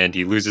 And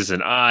he loses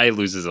an eye,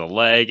 loses a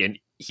leg, and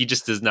he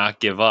just does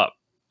not give up.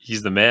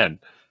 He's the man.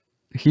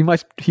 He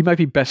might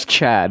be best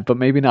Chad, but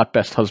maybe not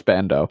best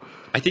husbando.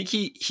 I think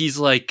he's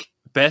like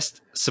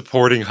best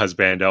supporting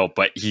husbando,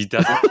 but he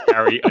doesn't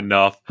carry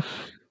enough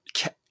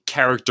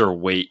character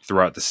weight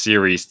throughout the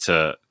series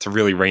to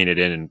really rein it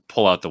in and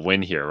pull out the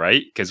win here,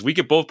 right? Because we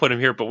could both put him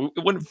here, but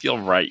it wouldn't feel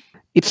right.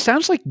 It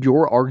sounds like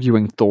you're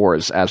arguing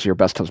Thor's as your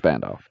best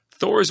husbando.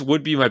 Thor's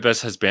would be my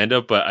best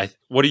husbando, but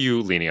what are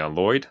you leaning on,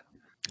 Lloyd?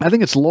 I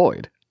think it's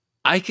Lloyd.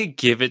 I could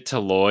give it to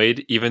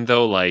Lloyd, even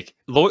though like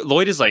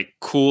Lloyd is like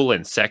cool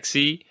and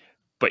sexy,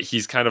 but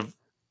he's kind of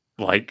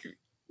like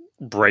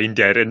brain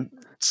dead in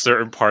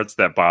certain parts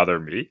that bother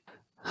me.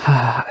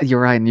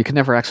 You're right, and you can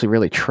never actually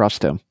really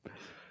trust him.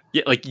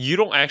 Yeah, like you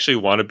don't actually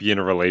want to be in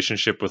a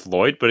relationship with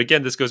Lloyd, but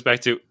again, this goes back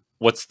to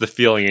what's the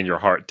feeling in your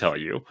heart tell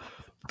you?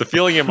 The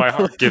feeling in my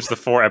heart gives the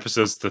 4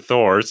 episodes to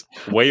Thor's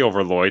way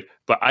over Lloyd,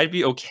 but I'd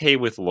be okay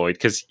with Lloyd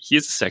because he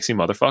is a sexy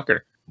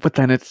motherfucker. But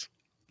then it's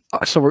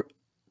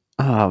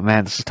oh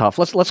man, this is tough.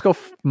 Let's go.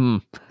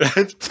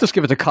 Let's just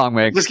give it to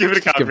Kongming. Let's give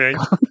it to Kongming.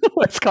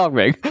 Let's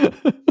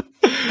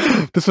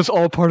Kongming. This was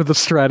all part of the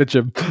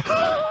stratagem.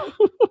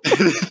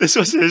 This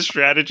was his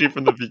strategy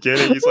from the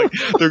beginning. He's like,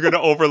 they're going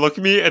to overlook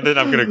me, and then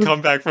I'm going to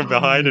come back from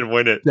behind and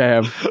win it.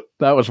 Damn,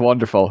 that was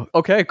wonderful.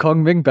 Okay,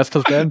 Kongming, best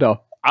husbando.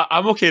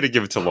 I'm okay to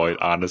give it to Lloyd,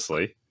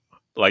 honestly.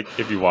 Like,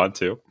 if you want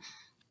to.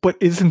 But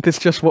isn't this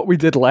just what we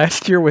did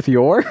last year with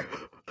Yor?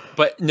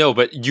 But you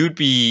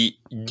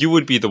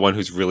would be the one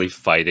who's really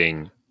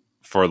fighting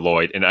for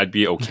Lloyd, and I'd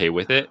be okay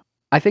with it.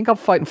 I think I'm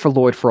fighting for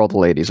Lloyd for all the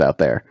ladies out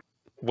there.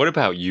 What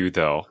about you,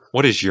 though?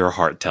 What does your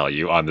heart tell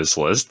you on this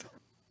list?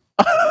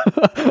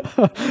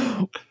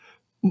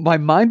 My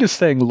mind is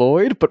saying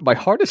Lloyd, but my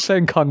heart is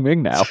saying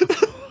Kongming now.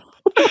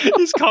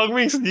 Is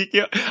Kongming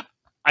sneaky?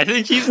 I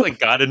think he's like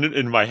got it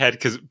in my head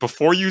because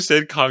before you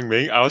said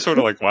Kongming, I was sort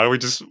of like, why don't we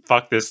just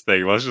fuck this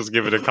thing? Let's just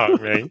give it to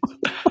Kongming.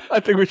 I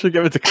think we should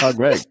give it to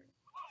Kongming.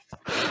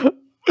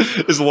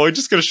 Is Lloyd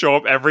just going to show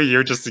up every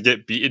year just to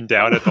get beaten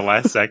down at the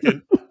last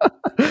second?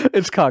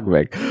 It's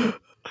Kongming.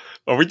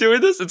 Are we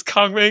doing this? It's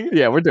Kongming?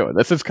 Yeah, we're doing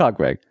this. It's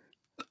Kongming.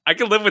 I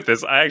can live with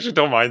this. I actually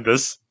don't mind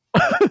this.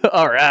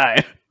 All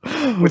right.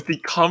 With the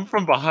come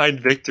from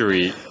behind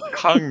victory,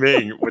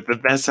 Kongming with the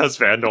best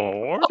husbando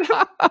award.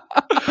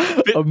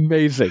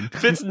 Amazing.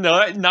 Fits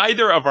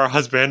neither of our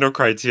husbando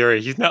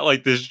criteria. He's not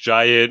like this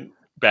giant,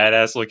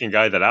 badass looking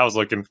guy that I was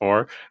looking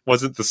for.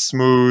 Wasn't the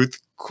smooth,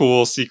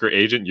 cool secret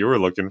agent you were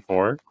looking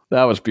for.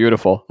 That was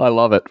beautiful. I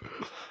love it.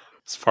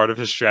 It's part of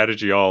his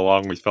strategy all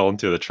along. We fell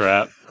into the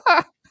trap.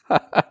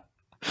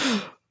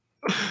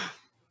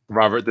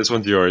 Robert, this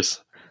one's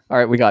yours. All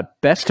right, we got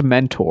Best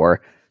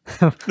Mentor.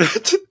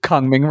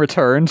 Kongming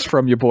returns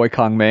from your boy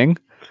Kongming.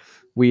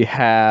 We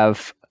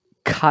have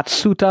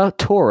Katsuta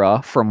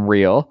Tora from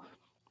Real.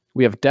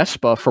 We have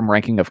Despa from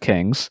Ranking of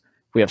Kings.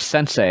 We have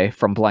Sensei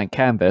from Blank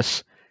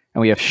Canvas.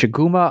 And we have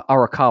Shiguma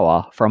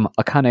Arakawa from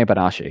Akane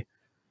Banashi.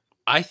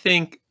 I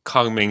think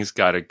Kongming's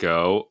got to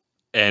go.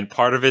 And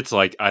part of it's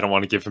like, I don't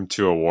want to give him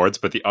 2 awards,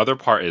 but the other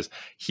part is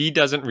he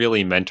doesn't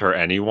really mentor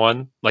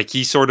anyone. Like,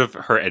 he's sort of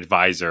her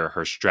advisor,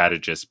 her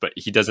strategist, but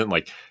he doesn't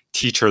like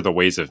teach her the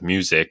ways of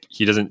music.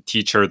 He doesn't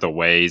teach her the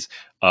ways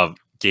of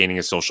gaining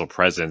a social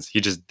presence.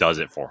 He just does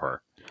it for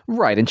her.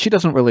 Right, and she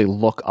doesn't really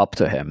look up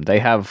to him. They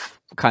have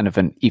kind of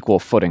an equal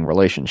footing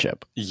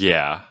relationship.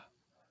 Yeah.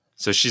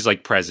 So she's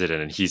like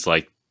president and he's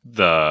like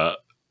the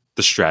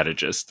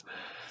strategist.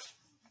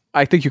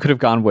 I think you could have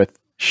gone with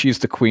she's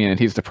the queen and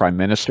he's the prime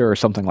minister or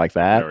something like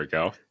that. There we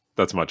go.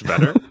 That's much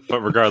better.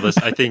 But regardless,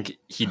 I think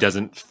he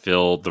doesn't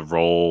fill the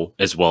role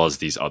as well as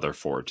these other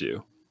 4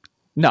 do.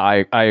 No,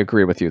 I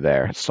agree with you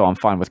there. So I'm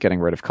fine with getting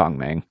rid of Kang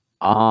Ming.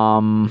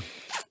 I'll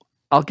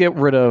get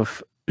rid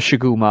of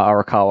Shiguma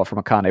Arakawa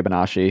from Akane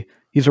Banashi.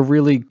 He's a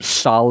really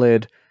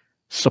solid,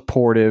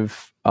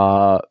 supportive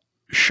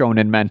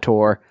shonen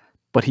mentor,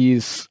 but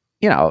he's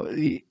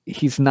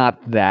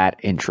not that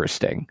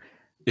interesting.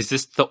 Is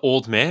this the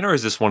old man or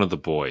is this one of the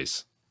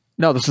boys?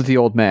 No, this is the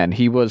old man.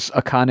 He was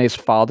Akane's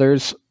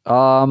father's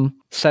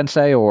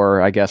sensei,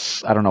 or I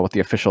guess, I don't know what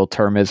the official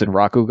term is in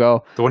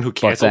Rakugo. The one who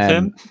canceled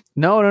him?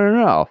 No.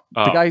 Oh.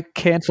 The guy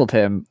canceled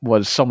him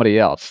was somebody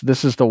else.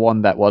 This is the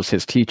one that was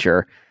his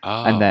teacher.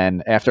 Oh. And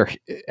then after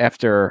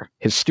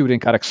his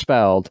student got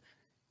expelled,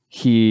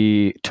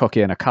 he took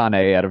in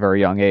Akane at a very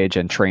young age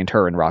and trained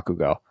her in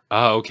Rakugo.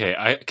 Oh,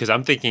 okay. Because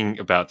I'm thinking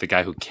about the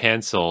guy who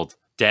canceled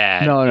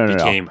Dad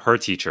became her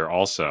teacher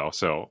also.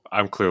 So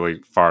I'm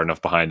clearly far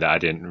enough behind that I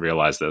didn't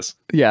realize this.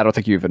 Yeah, I don't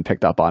think you even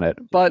picked up on it.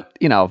 But,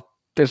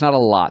 there's not a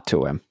lot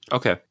to him.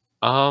 Okay.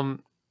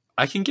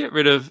 I can get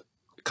rid of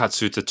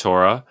Katsuta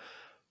Tora.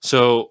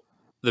 So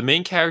the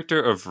main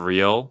character of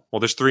Real,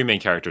 well, there's 3 main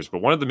characters,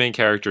 but one of the main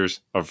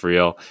characters of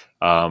Real,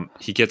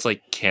 he gets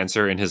like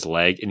cancer in his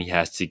leg and he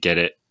has to get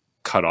it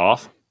cut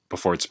off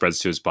before it spreads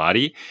to his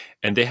body.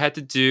 And they had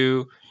to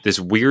do this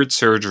weird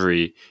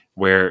surgery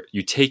where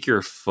you take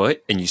your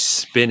foot and you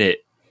spin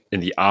it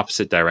in the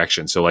opposite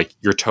direction. So like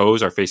your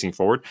toes are facing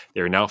forward.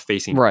 They're now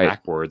facing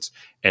backwards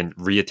and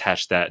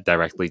reattach that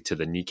directly to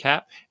the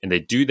kneecap. And they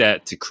do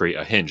that to create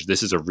a hinge.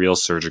 This is a real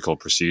surgical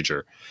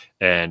procedure.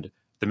 And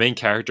the main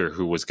character,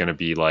 who was going to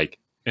be like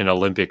an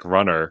Olympic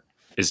runner,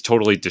 is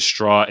totally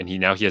distraught. And he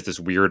has this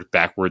weird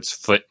backwards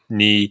foot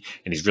knee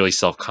and he's really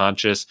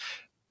self-conscious.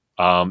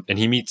 And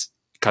he meets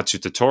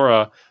Katsuta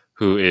Tora,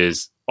 who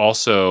is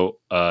also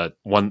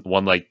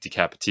one leg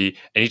decapitee,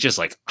 and he's just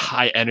like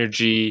high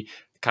energy,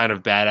 kind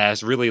of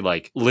badass, really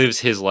like lives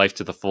his life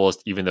to the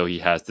fullest, even though he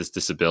has this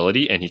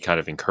disability, and he kind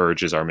of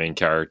encourages our main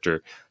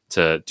character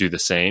to do the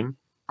same.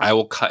 I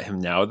will cut him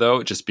now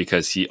though, just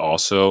because he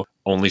also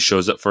only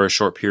shows up for a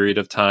short period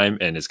of time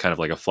and is kind of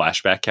like a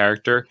flashback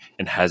character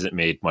and hasn't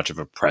made much of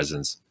a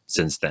presence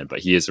since then, but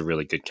he is a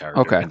really good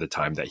character in the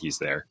time that he's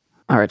there.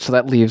 All right, so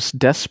that leaves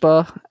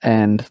Despa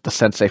and the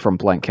sensei from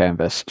Blank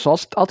Canvas. So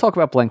I'll talk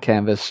about Blank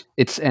Canvas.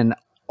 It's an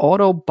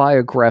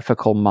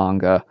autobiographical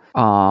manga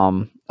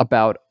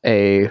about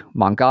a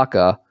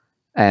mangaka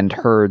and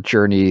her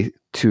journey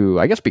to,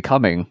 I guess,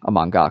 becoming a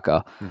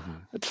mangaka. Mm-hmm.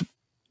 It's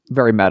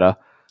very meta.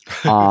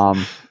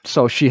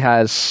 So she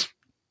has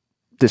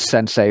this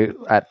sensei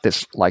at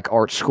this like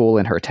art school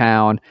in her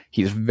town.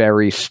 He's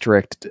very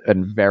strict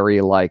and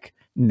very like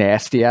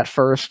nasty at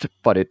first,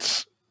 but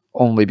it's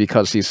only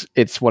because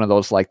it's one of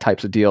those like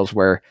types of deals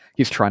where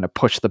he's trying to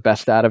push the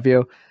best out of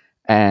you.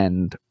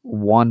 And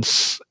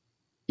once,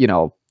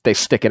 they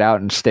stick it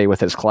out and stay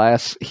with his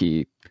class,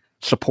 he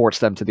supports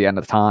them to the end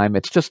of the time.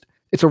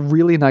 It's a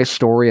really nice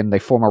story and they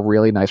form a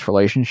really nice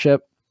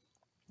relationship.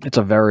 It's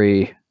a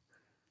very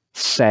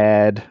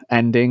sad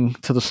ending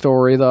to the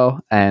story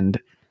though. And,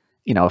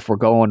 if we're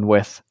going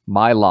with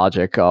my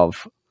logic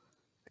of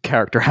the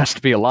character has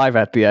to be alive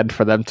at the end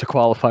for them to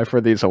qualify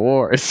for these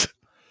awards,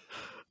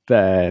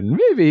 then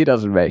maybe he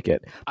doesn't make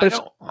it.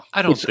 But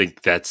I don't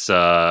think that's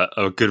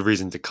a good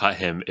reason to cut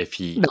him if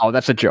he... No,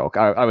 that's a joke.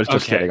 I was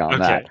just kidding on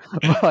that.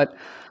 But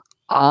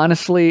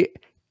honestly,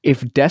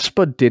 if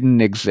Despa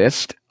didn't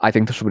exist, I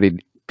think this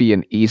would be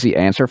an easy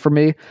answer for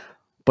me.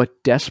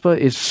 But Despa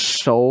is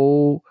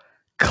so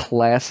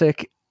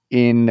classic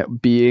in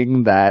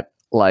being that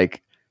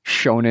like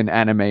shonen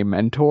anime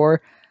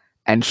mentor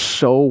and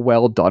so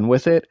well done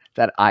with it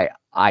that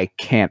I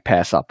can't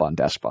pass up on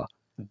Despa.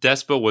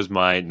 Despa was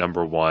my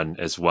number 1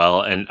 as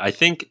well. And I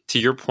think to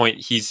your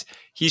point, he's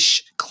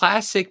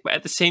classic, but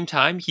at the same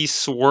time, he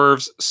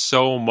swerves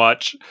so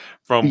much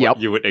from what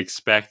you would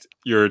expect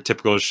your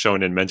typical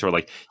shonen mentor.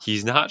 Like,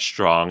 he's not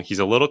strong. He's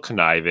a little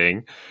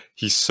conniving.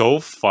 He's so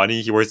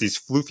funny. He wears these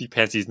floofy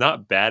pants. He's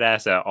not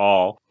badass at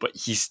all, but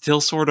he still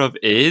sort of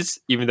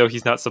is, even though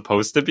he's not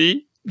supposed to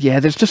be.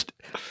 Yeah,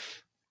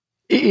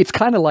 it's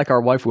kind of like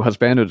our Waifu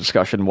Husbando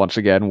discussion once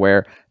again,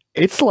 where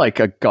it's like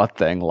a gut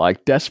thing.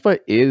 Like, Despa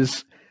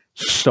is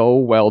so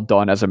well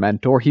done as a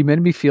mentor. He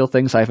made me feel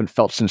things I haven't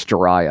felt since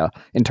Jiraiya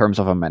in terms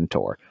of a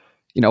mentor.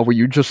 Where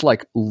you just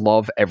like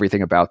love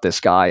everything about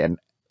this guy, and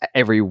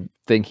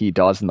everything he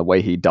does and the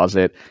way he does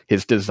it.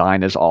 His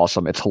design is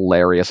awesome. It's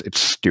hilarious. It's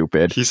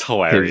stupid. He's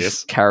hilarious.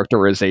 His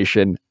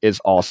characterization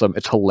is awesome.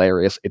 It's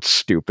hilarious. It's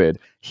stupid.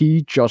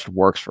 He just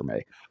works for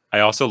me. I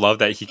also love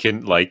that he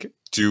can like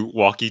do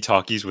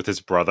walkie-talkies with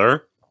his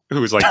brother,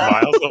 who's like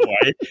miles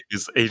away.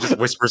 He just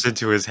whispers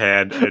into his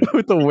hand and,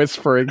 With the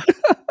whispering.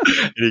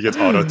 and he gets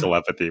auto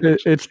telepathy.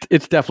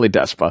 It's definitely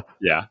Despa.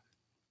 Yeah.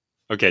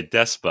 Okay,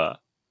 Despa,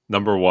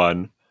 number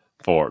 1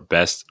 for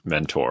best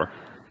mentor.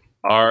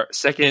 Our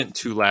second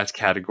to last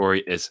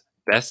category is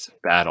best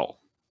battle.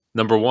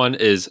 Number 1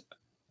 is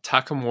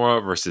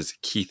Takamura versus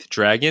Keith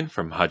Dragon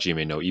from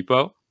Hajime no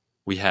Ippo.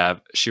 We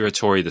have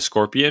Shiratori the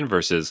Scorpion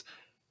versus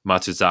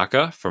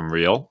Matsuzaka from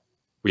Real.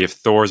 We have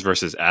Thors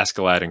versus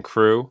Askeladd and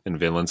crew in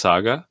Vinland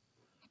Saga.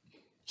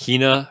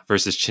 Hina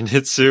versus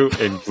Chinitsu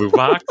in Blue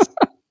Box.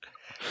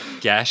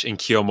 Gash and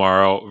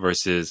Kiyomaru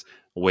versus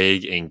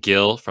Wig and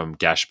Gil from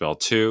Gash Bell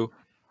 2.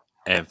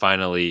 And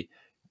finally,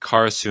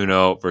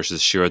 Karasuno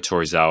versus Shiro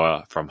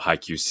Torizawa from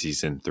Haikyuu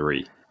Season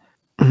 3.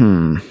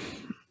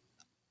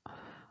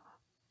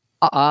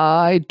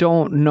 I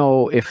don't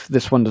know if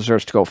this one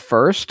deserves to go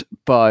first,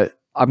 but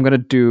I'm going to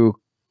do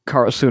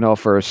Karasuno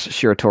versus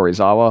Shiro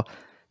Torizawa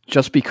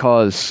just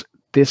because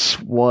this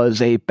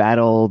was a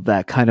battle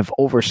that kind of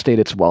overstayed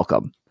its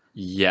welcome.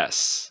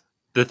 Yes.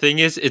 The thing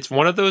is, it's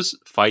one of those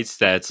fights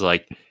that's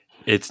like,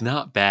 it's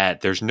not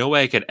bad. There's no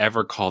way I could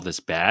ever call this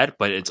bad,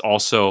 but it's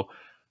also,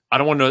 I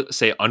don't want to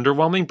say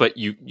underwhelming, but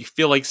you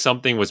feel like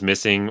something was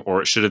missing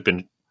or it should have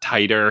been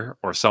tighter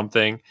or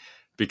something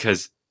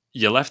because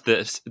you left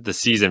the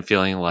season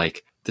feeling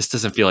like this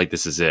doesn't feel like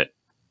this is it.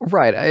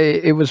 Right.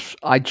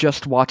 I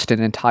just watched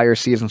an entire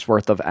season's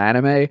worth of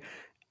anime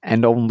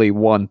and only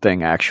one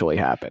thing actually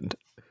happened.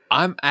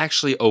 I'm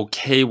actually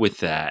okay with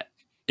that.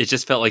 It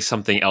just felt like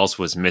something else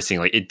was missing.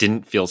 Like it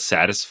didn't feel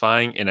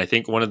satisfying. And I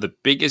think one of the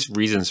biggest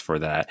reasons for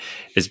that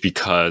is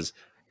because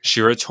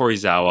Shiro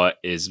Torizawa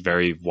is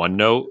very one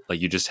note.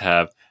 Like you just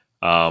have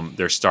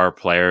their star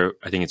player,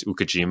 I think it's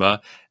Ukajima,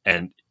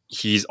 and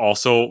he's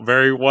also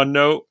very one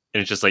note. And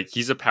it's just like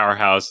he's a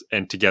powerhouse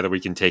and together we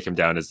can take him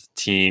down as a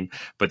team.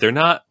 But they're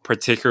not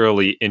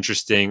particularly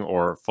interesting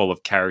or full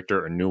of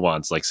character or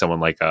nuance like someone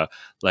like a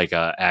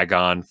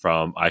Agon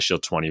from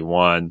iShield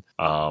 21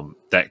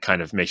 that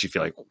kind of makes you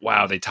feel like,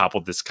 wow, they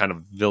toppled this kind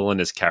of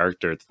villainous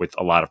character with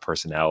a lot of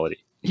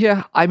personality.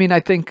 Yeah, I mean, I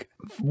think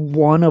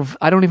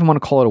I don't even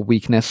want to call it a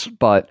weakness,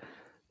 but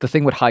the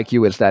thing with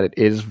Haikyuu is that it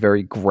is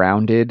very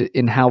grounded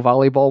in how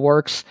volleyball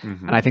works.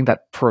 Mm-hmm. And I think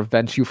that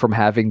prevents you from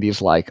having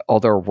these like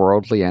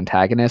otherworldly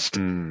antagonists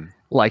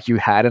like you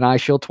had in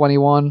iShield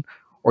 21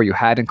 or you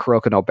had in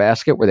Kuroko no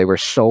Basket where they were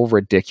so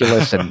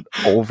ridiculous and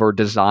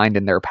over-designed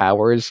in their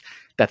powers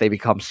that they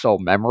become so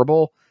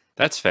memorable.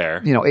 That's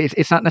fair. You know,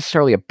 it's not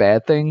necessarily a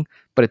bad thing,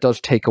 but it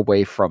does take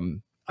away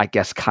from, I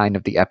guess, kind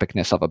of the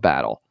epicness of a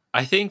battle.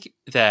 I think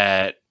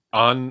that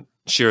on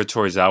Shiro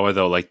Torizawa,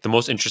 though, like the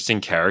most interesting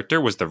character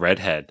was the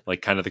redhead,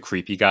 like kind of the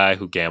creepy guy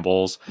who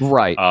gambles.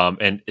 Right.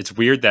 And it's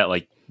weird that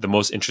like the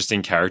most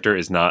interesting character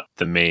is not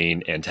the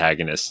main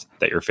antagonist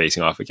that you're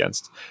facing off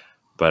against.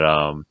 But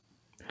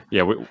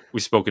yeah,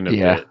 we've spoken a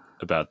bit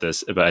about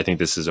this, but I think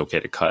this is okay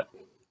to cut.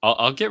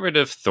 I'll get rid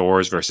of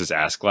Thors versus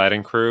Askeladd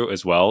and crew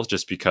as well,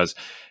 just because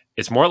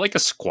it's more like a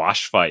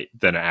squash fight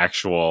than an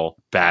actual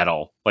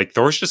battle. Like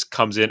Thors just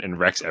comes in and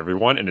wrecks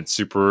everyone, and it's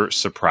super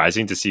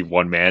surprising to see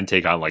one man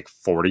take on like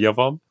 40 of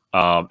them.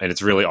 And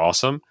it's really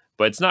awesome,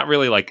 but it's not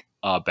really like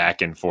a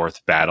back and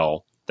forth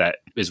battle that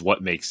is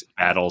what makes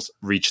battles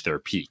reach their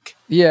peak.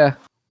 Yeah,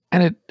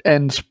 and it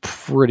ends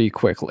pretty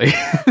quickly.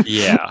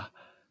 Yeah.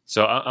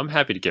 So I'm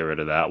happy to get rid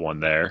of that one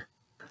there.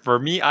 For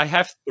me, I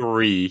have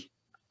 3.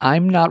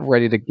 I'm not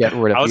ready to get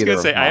rid of I was going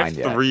to say I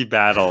have 3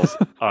 battles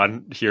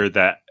on here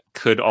that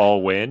could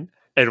all win,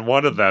 and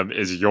one of them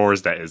is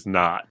yours that is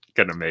not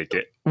gonna make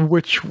it.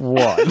 Which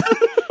one?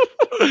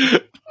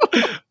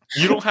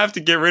 You don't have to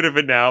get rid of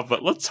it now,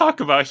 but let's talk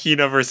about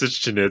Hina versus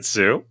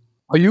Chinitsu.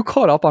 Are you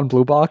caught up on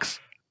Blue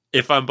Box?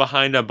 If I'm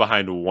behind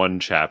 1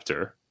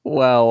 chapter.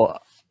 Well,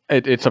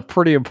 it's a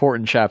pretty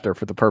important chapter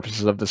for the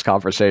purposes of this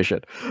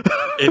conversation.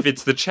 If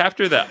it's the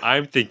chapter that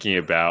I'm thinking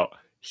about,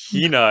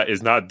 Hina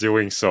is not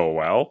doing so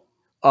well.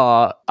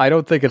 I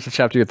don't think it's the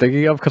chapter you're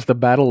thinking of because the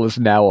battle is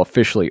now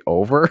officially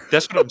over.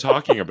 That's what I'm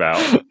talking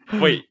about.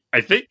 Wait,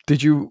 I think...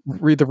 Did you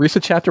read the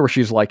recent chapter where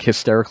she's like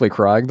hysterically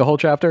crying the whole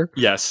chapter?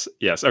 Yes,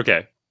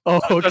 okay. Oh,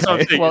 okay. That's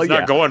what I'm saying. Well, it's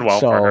not going well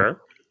for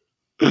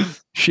her.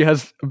 She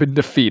has been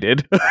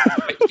defeated.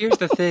 But here's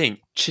the thing.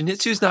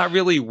 Chinitsu's not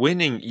really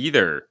winning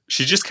either.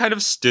 She just kind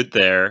of stood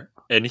there,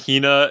 and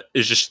Hina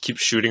is just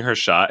keeps shooting her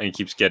shot and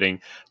keeps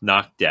getting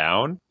knocked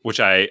down,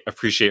 which I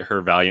appreciate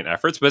her valiant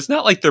efforts. But it's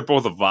not like they're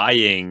both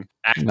vying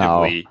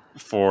actively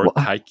for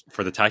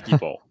the Taiki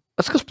Bowl.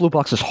 That's because Blue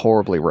Box is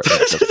horribly written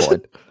at this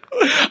point.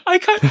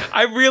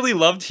 I really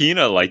loved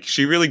Hina. Like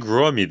she really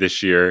grew on me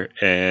this year,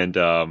 and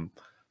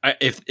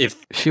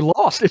If She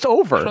lost. It's I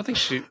over. don't think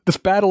she. This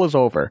battle is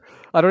over.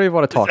 I don't even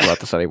want to talk about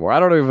this anymore. I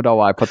don't even know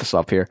why I put this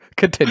up here.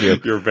 Continue.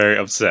 You're very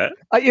upset.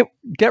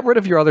 Get rid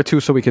of your other two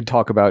so we can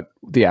talk about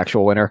the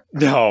actual winner.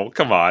 No,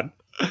 come on.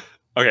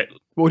 Okay,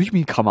 What do you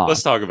mean, come on?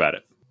 let's talk about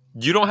it.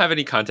 You don't have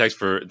any context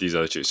for these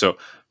other two. So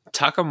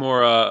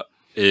Takamura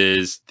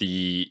is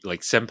the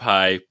like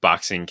senpai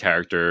boxing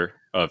character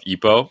of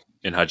Ippo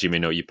in Hajime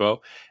no Ippo,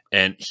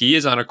 and he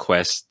is on a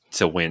quest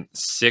to win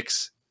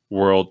 6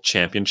 world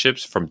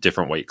championships from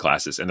different weight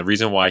classes. And the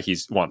reason why he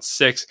wants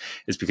 6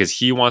 is because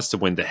he wants to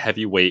win the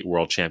heavyweight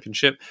world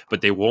championship,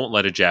 but they won't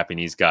let a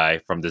Japanese guy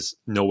from this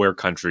nowhere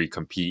country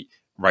compete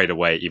right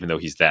away, even though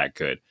he's that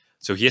good.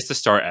 So he has to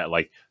start at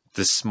like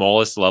the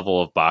smallest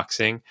level of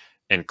boxing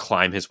and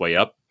climb his way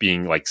up,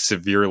 being like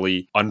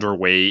severely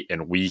underweight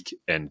and weak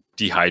and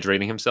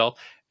dehydrating himself.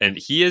 And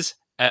he is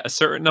at a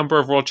certain number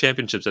of world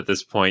championships at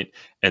this point,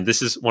 and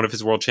this is one of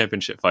his world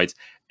championship fights.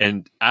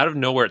 And out of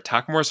nowhere,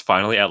 Takamura's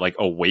finally at like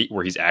a weight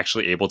where he's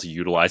actually able to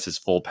utilize his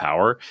full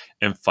power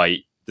and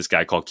fight this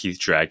guy called Keith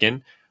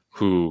Dragon,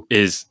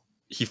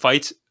 he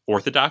fights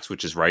orthodox,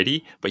 which is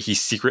righty, but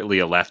he's secretly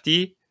a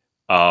lefty.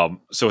 So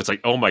it's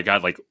like, oh my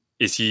god, like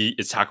is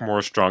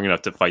Takamura strong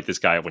enough to fight this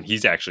guy when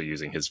he's actually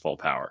using his full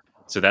power?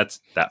 So that's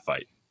that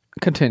fight.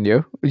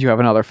 Continue. You have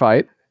another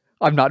fight.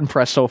 I'm not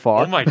impressed so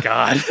far. Oh my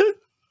god.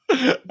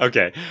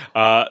 Okay.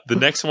 The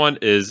next one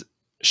is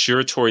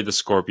Shiratori the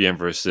Scorpion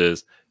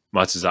versus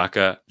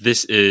Matsuzaka.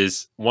 This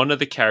is one of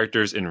the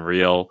characters in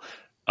Real.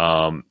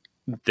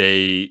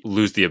 They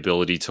lose the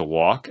ability to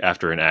walk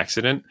after an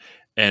accident.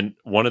 And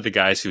one of the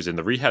guys who's in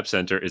the rehab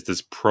center is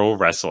this pro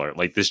wrestler,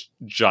 like this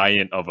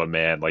giant of a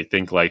man. Like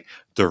think like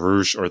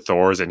Darush or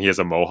Thor's, and he has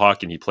a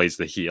mohawk and he plays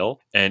the heel.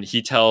 And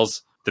he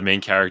tells the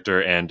main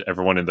character and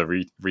everyone in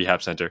the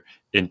rehab center,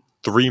 in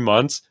 3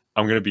 months,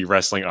 I'm going to be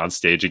wrestling on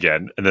stage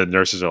again. And the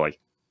nurses are like,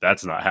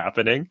 that's not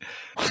happening.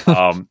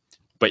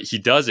 But he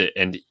does it,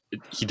 and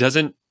he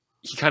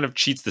kind of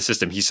cheats the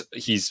system.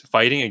 He's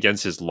fighting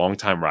against his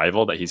longtime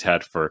rival that he's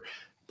had for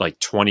like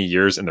 20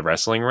 years in the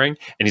wrestling ring.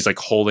 And he's like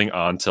holding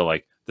on to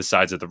like the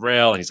sides of the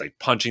rail, and he's like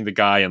punching the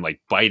guy and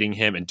like biting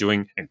him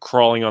and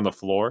crawling on the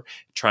floor,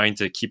 trying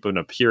to keep an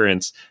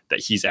appearance that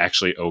he's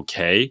actually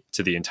okay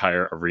to the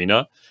entire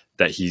arena,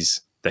 that he's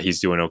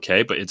doing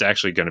okay. But it's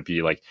actually going to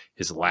be like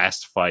his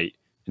last fight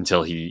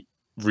until he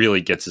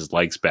really gets his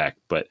legs back,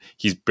 but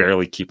he's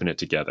barely keeping it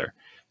together.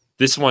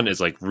 This one is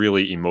like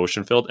really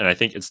emotion filled, and I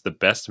think it's the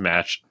best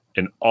match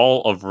in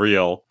all of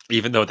Real,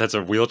 even though that's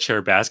a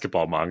wheelchair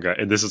basketball manga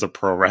and this is a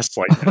pro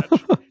wrestling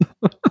match.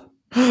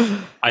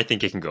 I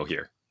think it can go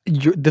here.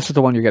 This is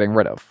the one you're getting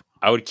rid of.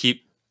 I would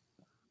keep.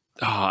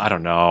 Oh, I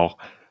don't know,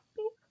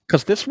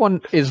 because this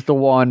one is the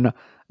one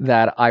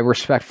that I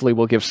respectfully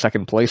will give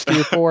second place to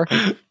you for.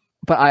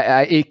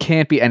 But it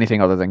can't be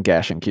anything other than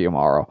Gash and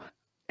Kiyomaru.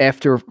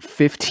 After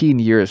 15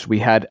 years, we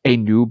had a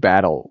new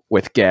battle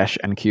with Gash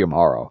and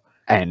Kiyomaru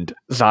and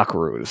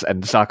Zakarus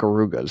and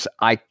Zakarugas.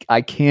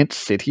 I can't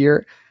sit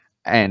here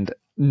and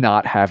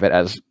not have it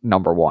as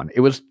number one. It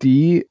was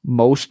the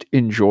most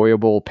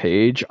enjoyable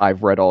page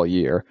I've read all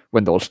year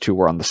when those two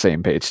were on the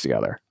same page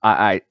together.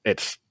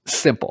 It's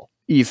simple,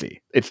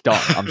 easy. It's done.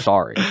 I'm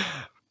sorry.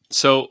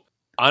 So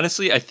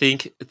honestly, I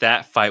think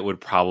that fight would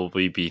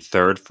probably be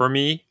third for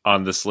me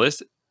on this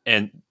list.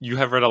 And you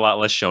have read a lot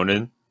less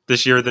shonen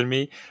this year than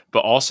me. But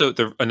also,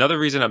 another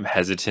reason I'm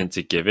hesitant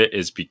to give it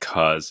is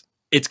because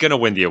it's going to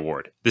win the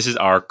award. This is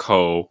our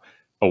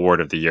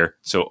co-award of the year.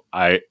 So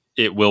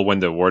it will win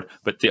the award.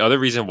 But the other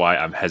reason why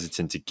I'm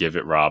hesitant to give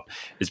it, Rob,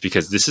 is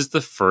because this is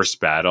the first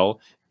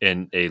battle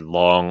in a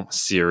long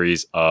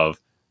series of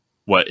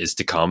what is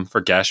to come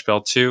for Gash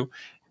Bell 2.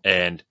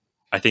 And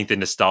I think the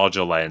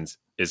nostalgia lens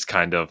is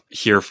kind of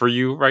here for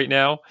you right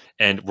now.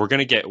 And we're going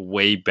to get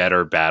way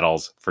better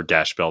battles for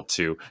Gash Bell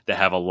 2 that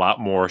have a lot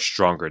more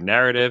stronger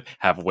narrative,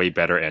 have way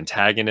better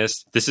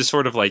antagonists. This is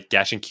sort of like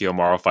Gash and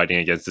Kiyomaru fighting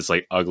against this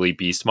like ugly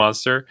beast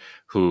monster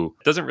who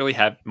doesn't really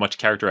have much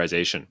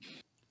characterization.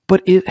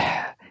 But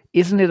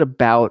isn't it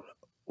about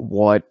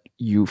what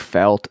you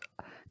felt?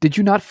 Did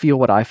you not feel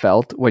what I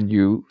felt when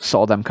you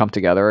saw them come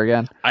together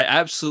again? I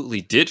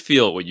absolutely did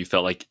feel what you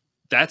felt. Like,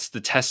 that's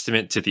the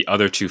testament to the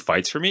other two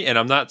fights for me. And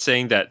I'm not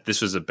saying that this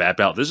was a bad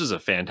battle. This was a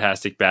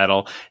fantastic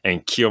battle.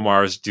 And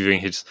Kiyomaru's doing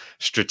his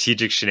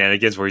strategic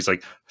shenanigans where he's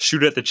like,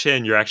 shoot at the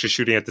chin, you're actually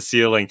shooting at the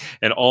ceiling,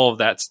 and all of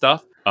that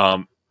stuff.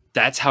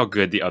 That's how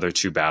good the other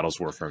two battles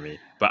were for me.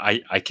 But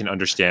I can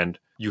understand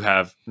you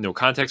have no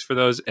context for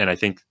those. And I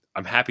think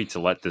I'm happy to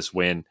let this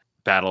win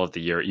Battle of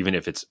the Year, even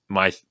if it's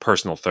my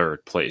personal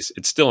third place.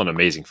 It's still an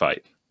amazing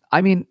fight.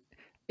 I mean,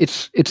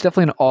 it's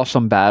definitely an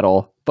awesome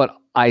battle, but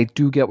I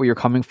do get where you're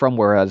coming from,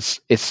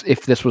 whereas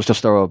if this was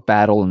just a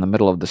battle in the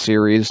middle of the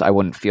series, I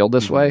wouldn't feel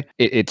this way.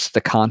 It's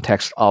the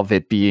context of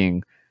it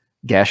being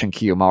Gash and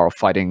Kiyomaru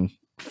fighting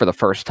for the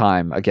first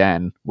time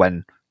again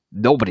when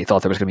nobody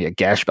thought there was going to be a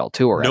Gash Bell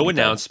 2 or anything.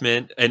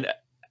 Announcement, and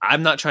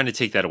I'm not trying to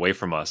take that away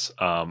from us.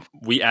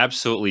 We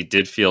absolutely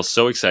did feel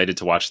so excited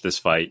to watch this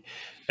fight,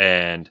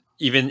 and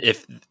even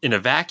if in a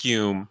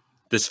vacuum,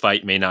 this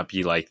fight may not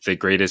be like the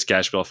greatest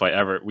Gash Bell fight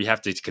ever, we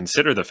have to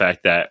consider the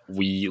fact that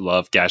we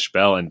love Gash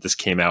Bell and this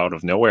came out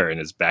of nowhere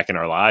and is back in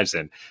our lives,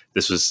 and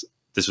this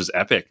was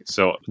epic.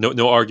 So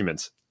no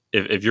arguments.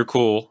 If you're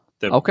cool,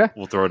 then Okay.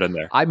 we'll throw it in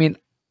there. I mean,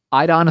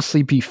 I'd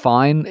honestly be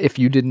fine if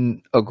you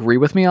didn't agree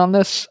with me on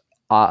this.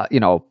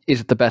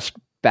 Is it the best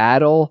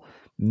battle?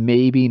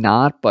 Maybe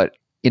not, but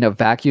in a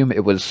vacuum,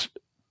 it was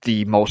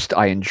the most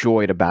I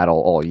enjoyed a battle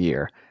all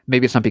year.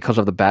 Maybe it's not because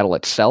of the battle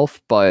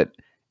itself, but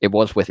it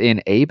was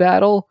within a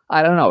battle.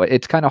 I don't know.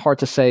 It's kind of hard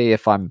to say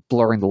if I'm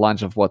blurring the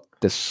lines of what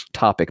this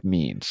topic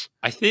means.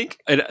 I think,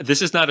 and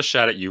this is not a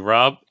shot at you,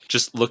 Rob,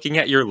 just looking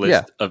at your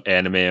list of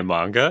anime and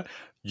manga,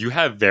 you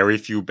have very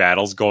few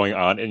battles going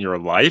on in your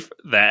life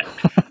that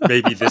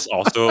maybe this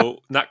also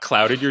not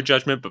clouded your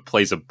judgment, but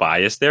plays a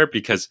bias there,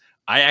 because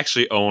I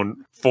actually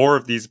own 4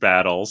 of these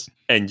battles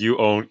and you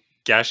own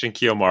Gash and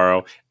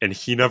Kiyomaru, and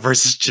Hina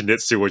versus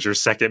Zenitsu was your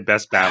second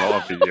best battle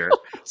of the year.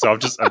 So I'm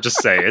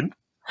just saying.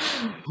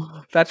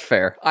 That's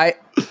fair.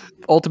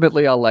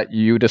 Ultimately I'll let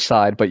you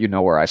decide, but you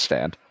know where I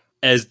stand.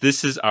 As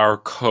this is our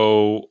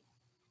it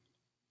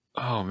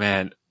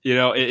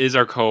is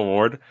our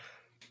co-award.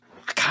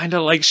 I kind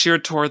of like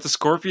Shiratora the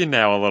Scorpion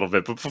now a little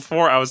bit, but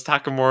before I was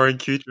Takamura and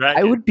Q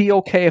Dragon. I would be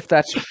okay if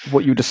that's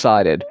what you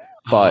decided,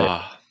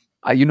 but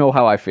you know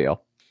how I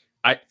feel.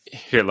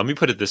 Here, let me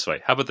put it this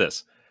way. How about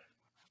this?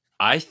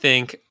 I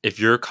think if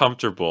you're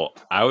comfortable,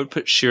 I would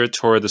put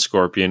Shiratora the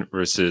Scorpion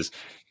versus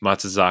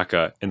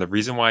Matsuzaka. And the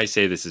reason why I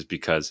say this is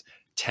because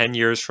 10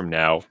 years from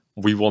now,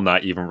 we will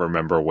not even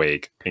remember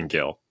Wake and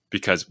Gil,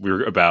 because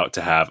we're about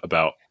to have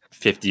about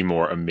 50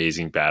 more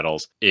amazing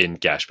battles in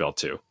Gash Bell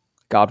 2.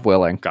 God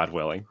willing. God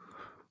willing.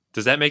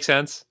 Does that make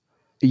sense?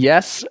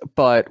 Yes,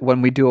 but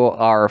when we do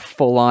our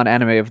full-on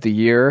anime of the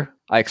year,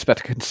 I expect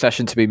a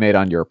concession to be made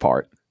on your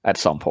part at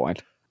some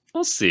point.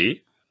 We'll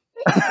see.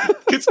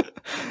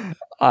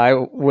 I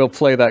will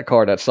play that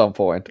card at some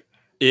point.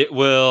 It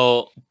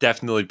will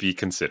definitely be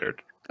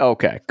considered.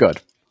 Okay, good.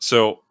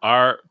 So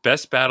our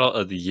best battle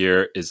of the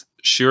year is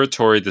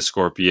Shiratori the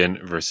Scorpion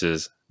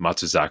versus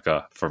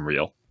Matsuzaka from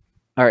Real.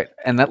 All right,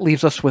 and that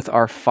leaves us with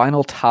our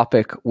final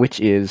topic, which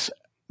is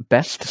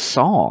best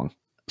song.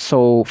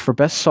 So for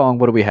best song,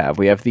 what do we have?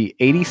 We have the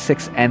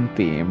 86 End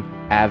theme,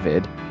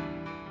 Avid.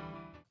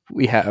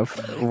 We have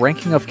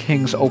Ranking of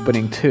Kings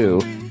Opening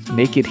 2,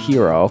 Naked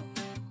Hero.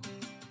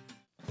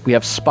 We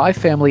have Spy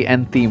Family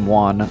End Theme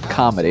 1,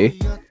 Comedy.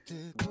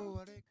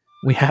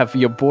 We have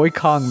Your Boy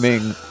Kong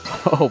Ming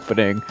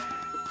opening,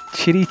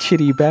 Chitty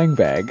Chitty Bang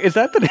Bang. Is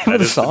that the name of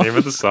the song? The name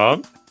of the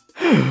song?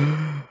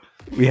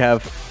 We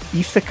have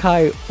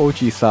Isekai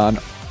Oji-san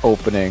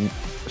opening,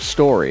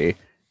 Story.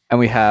 And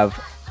we have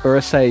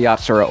Urusei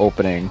Yatsura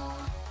opening,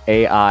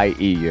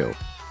 A-I-E-U.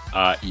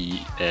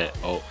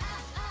 A-E-E-O.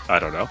 I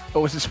don't know.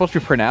 Oh, is it supposed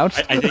to be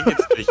pronounced? I think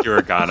it's the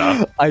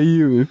hiragana.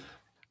 I-U.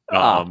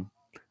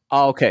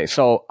 Okay,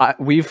 so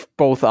we've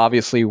both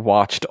obviously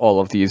watched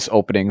all of these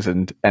openings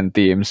and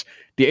themes.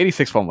 The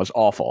 86 one was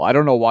awful. I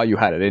don't know why you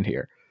had it in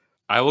here.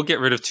 I will get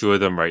rid of 2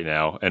 of them right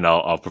now, and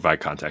I'll provide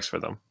context for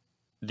them.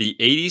 The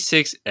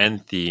 86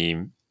 end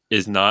theme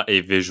is not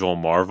a visual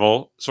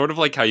marvel, sort of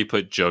like how you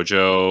put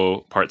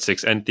JoJo Part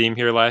 6 end theme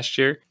here last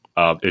year.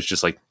 It's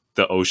just like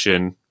the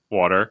ocean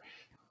water.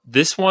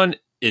 This one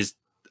is,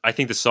 I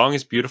think the song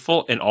is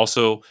beautiful, and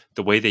also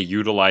the way they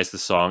utilize the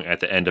song at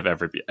the end of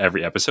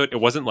every episode.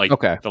 It wasn't like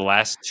the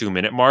last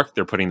 2-minute mark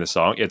they're putting the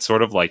song. It's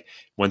sort of like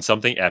when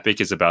something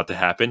epic is about to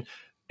happen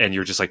and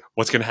you're just like,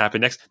 what's going to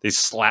happen next? They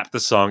slap the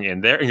song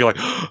in there and you're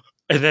like,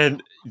 and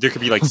then there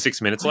could be like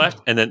 6 minutes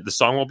left, and then the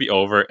song will be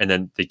over, and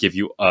then they give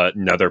you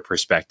another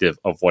perspective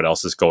of what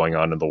else is going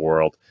on in the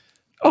world.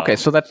 Okay,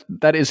 so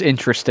that is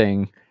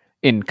interesting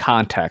in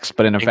context,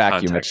 but in a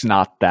vacuum, it's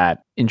not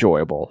that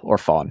enjoyable or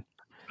fun.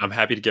 I'm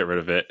happy to get rid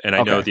of it. And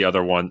I know the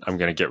other one I'm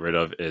going to get rid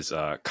of is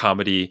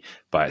Comedy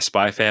by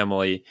Spy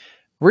Family.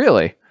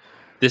 Really?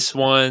 This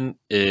one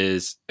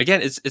is,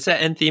 again, it's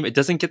that end theme. It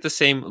doesn't get the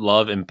same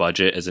love and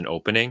budget as an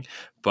opening.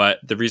 But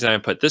the reason I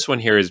put this one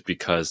here is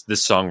because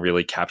this song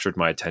really captured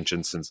my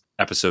attention since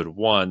episode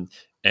 1.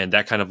 And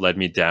that kind of led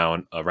me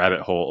down a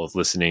rabbit hole of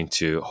listening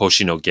to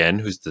Hoshino Gen,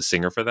 who's the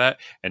singer for that.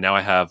 And now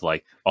I have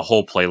like a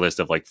whole playlist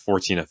of like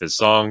 14 of his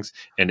songs.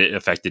 And it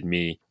affected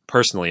me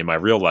personally in my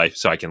real life.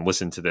 So I can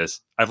listen to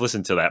this. I've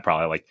listened to that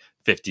probably like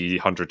 50,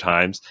 100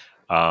 times.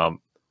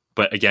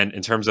 But again,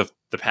 in terms of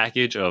the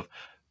package of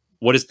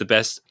what is the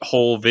best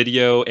whole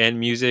video and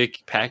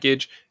music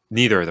package,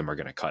 neither of them are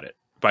going to cut it.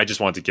 But I just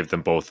wanted to give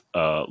them both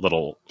a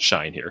little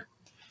shine here.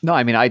 No,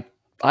 I mean,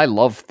 I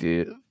love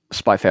the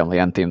Spy Family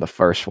end theme, the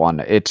first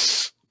one.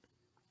 It's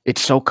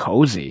so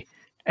cozy,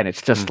 and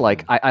it's just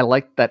like I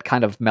like that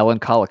kind of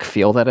melancholic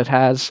feel that it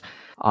has,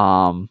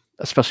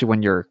 especially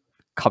when you're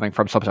coming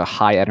from such a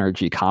high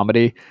energy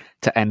comedy.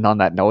 To end on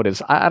that note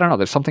is I don't know.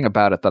 There's something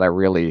about it that I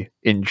really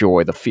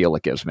enjoy. The feel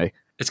it gives me.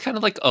 It's kind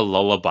of like a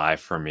lullaby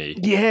for me.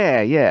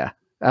 Yeah,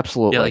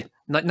 absolutely. Yeah,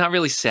 like not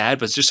really sad,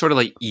 but it's just sort of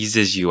like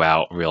eases you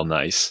out real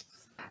nice.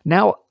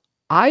 Now,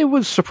 I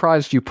was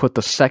surprised you put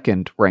the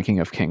second Ranking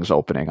of Kings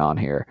opening on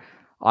here.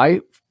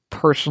 I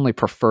personally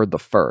preferred the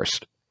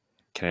first.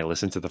 Can I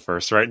listen to the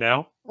first right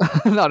now?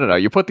 No.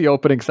 You put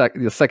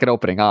the second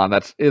opening on.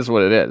 That is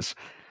what it is.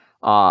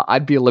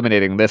 I'd be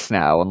eliminating this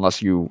now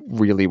unless you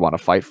really want to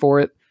fight for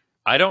it.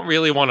 I don't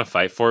really want to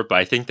fight for it, but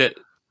I think that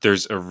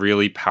there's a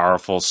really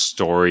powerful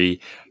story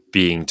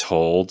being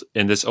told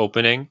in this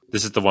opening.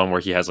 This is the one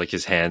where he has like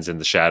his hands in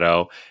the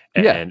shadow,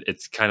 and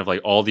it's kind of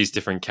like all these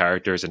different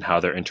characters and how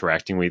they're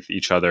interacting with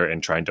each other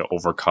and trying to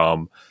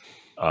overcome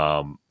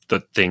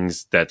the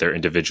things that they're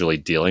individually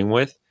dealing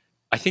with.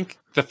 I think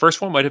the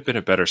first one might have been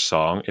a better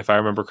song, if I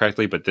remember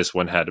correctly, but this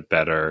one had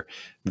better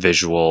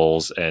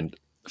visuals and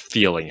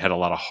feeling, had a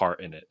lot of heart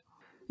in it.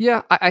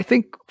 Yeah, I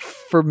think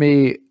for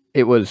me,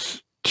 it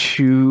was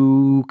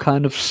too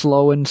kind of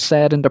slow and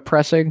sad and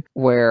depressing,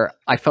 where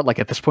I felt like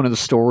at this point in the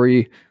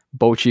story,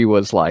 Bocchi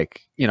was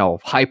like,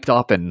 hyped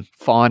up and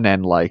fun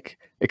and like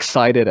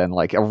excited and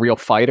like a real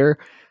fighter.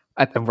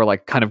 And we're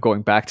like kind of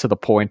going back to the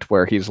point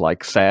where he's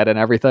like sad and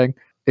everything.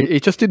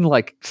 It just didn't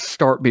like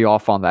start me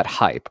off on that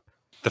hype.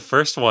 The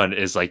first one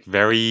is like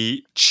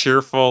very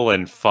cheerful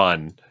and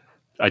fun.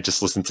 I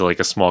just listened to like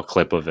a small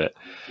clip of it.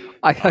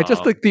 I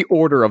just think the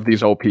order of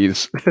these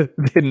OPs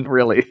didn't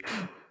really.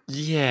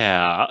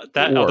 Yeah,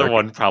 that other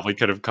one probably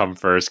could have come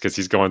first because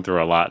he's going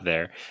through a lot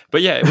there.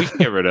 But yeah, we can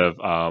get rid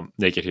of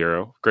Naked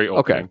Hero. Great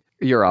opening. Okay,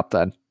 you're up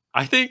then.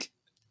 I think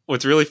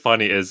what's really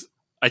funny is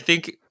I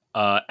think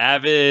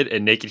Avid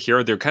and Naked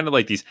Hero, they're kind of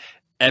like these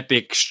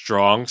epic,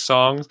 strong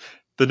songs.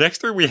 The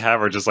next three we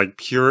have are just like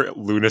pure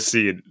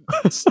lunacy and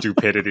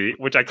stupidity,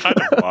 which I kind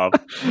of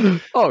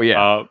love. Oh,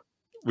 yeah.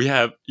 We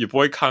have your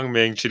boy Kong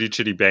Ming, Chitty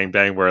Chitty Bang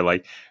Bang, where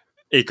like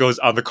it goes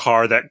on the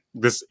car that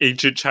this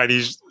ancient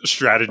Chinese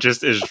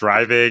strategist is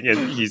driving,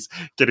 and he's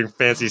getting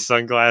fancy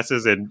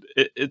sunglasses, and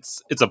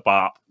it's a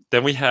bop.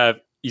 Then we have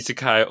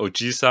Isekai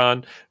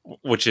Ojisan,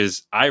 which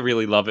is, I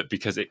really love it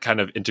because it kind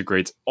of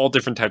integrates all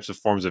different types of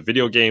forms of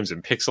video games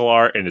and pixel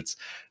art, and it's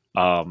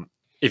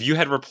if you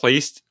had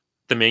replaced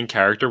the main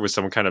character with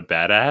some kind of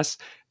badass,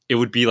 it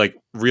would be like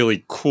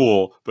really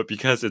cool, but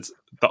because it's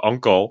the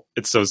uncle,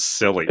 it's so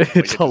silly.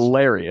 It's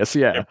hilarious.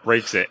 It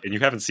breaks it. And you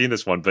haven't seen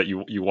this one, but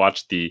you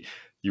watch the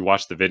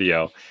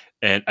video,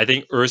 and I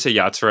think Urusei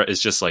Yatsura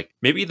is just like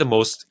maybe the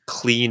most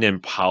clean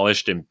and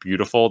polished and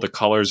beautiful. The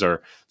colors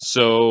are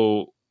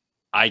so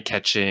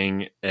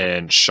eye-catching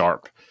and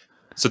sharp,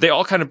 so they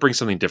all kind of bring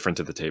something different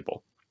to the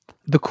table.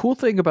 The cool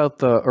thing about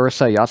the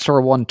Urusei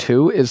Yatsura one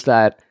too is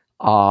that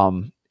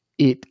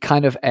it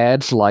kind of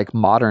adds like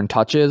modern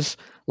touches.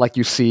 Like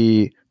you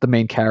see the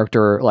main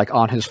character like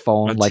on his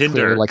phone, on like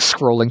clearly, like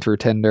scrolling through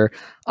Tinder.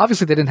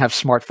 Obviously, they didn't have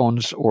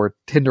smartphones or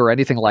Tinder or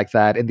anything like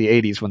that in the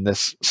 80s when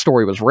this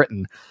story was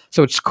written.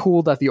 So it's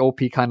cool that the OP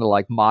kind of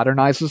like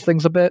modernizes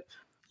things a bit.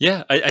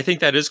 Yeah, I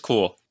think that is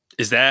cool.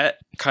 Is that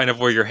kind of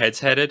where your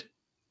head's headed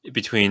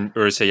between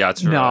Urusei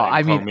Yatsura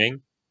and Kong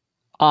Ming?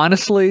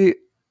 Honestly,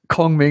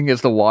 Kong Ming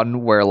is the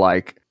one where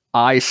like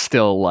I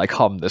still like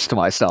hum this to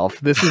myself.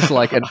 This is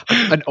like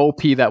an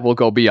OP that will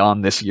go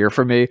beyond this year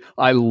for me.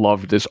 I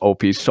love this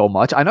OP so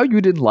much. I know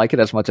you didn't like it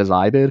as much as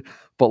I did,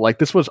 but like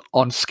this was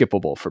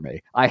unskippable for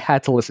me. I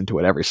had to listen to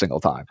it every single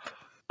time.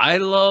 I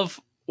love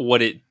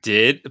what it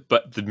did,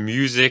 but the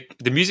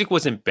music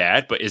wasn't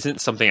bad, but isn't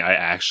something I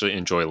actually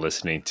enjoy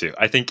listening to.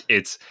 I think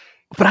it's...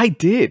 But I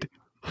did.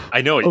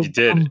 I know you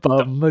did.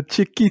 Bum,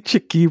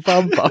 chicky,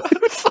 bum, bum.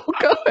 It was so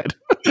good.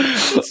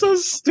 It's so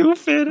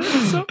stupid.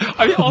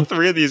 I mean, all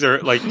three of these are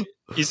like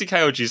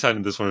Isekai Ojisan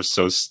and this one are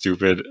so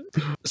stupid.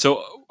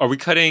 So, are we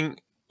cutting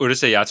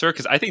Urusei Yatsura?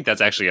 Because I think that's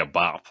actually a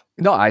bop.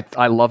 No,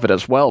 I love it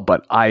as well,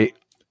 but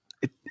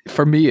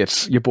for me,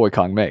 it's your boy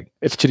Kong Ming.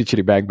 It's Chitty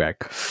Chitty Bang Bang.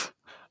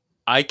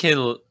 We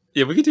can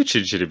do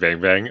Chitty Chitty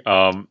Bang Bang.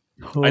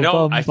 I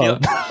know. I feel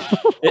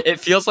it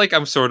feels like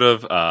I'm sort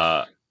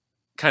of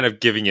kind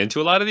of giving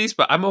into a lot of these,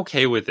 but I'm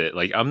okay with it.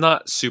 Like I'm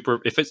not super,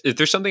 if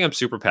there's something I'm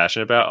super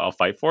passionate about, I'll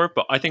fight for it.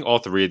 But I think all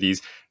three of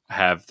these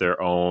have their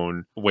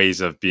own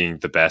ways of being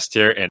the best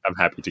here, and I'm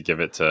happy to give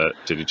it to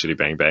Chitty Chitty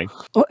Bang Bang.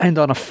 We'll end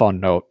on a fun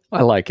note.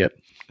 I like it.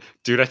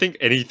 Dude, I think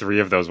any three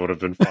of those would have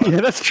been fun.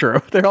 Yeah, that's true.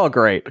 They're all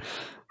great.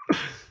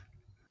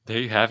 There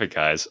you have it,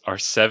 guys. Our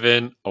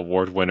 7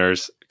 award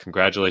winners.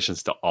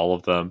 Congratulations to all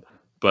of them.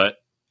 But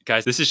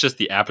guys, this is just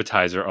the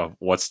appetizer of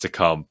what's to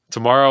come.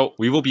 Tomorrow,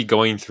 we will be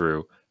going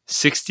through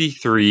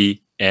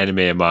 63 anime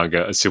and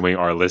manga, assuming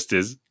our list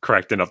is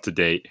correct and up to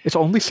date. It's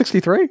only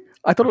 63?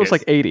 I thought it was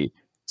like 80.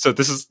 So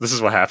this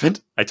is what happened.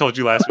 I told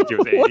you last week it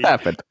was 80. What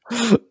happened?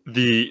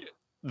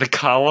 The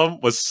column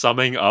was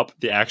summing up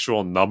the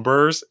actual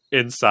numbers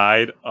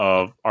inside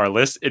of our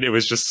list, and it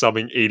was just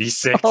summing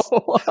 86.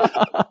 Oh,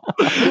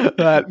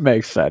 that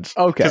makes sense.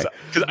 Okay.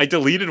 Because I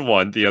deleted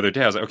one the other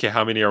day. I was like, okay,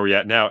 how many are we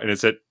at now? And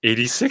it's at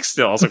 86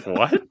 still. I was like,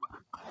 what?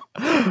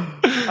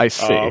 I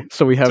see.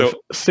 So we have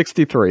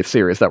 63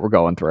 series that we're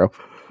going through.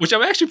 Which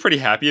I'm actually pretty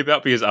happy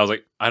about because I was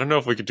like, I don't know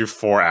if we could do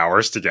 4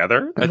 hours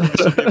together. I think it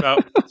should be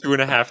about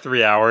 2.5,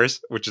 3 hours,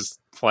 which is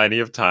plenty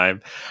of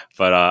time.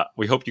 But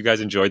we hope you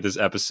guys enjoyed this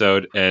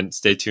episode, and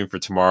stay tuned for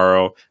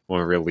tomorrow when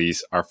we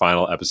release our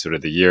final episode of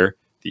the year.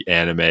 the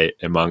anime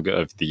and manga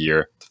of the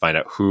year to find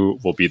out who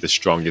will be the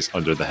strongest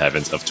under the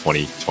heavens of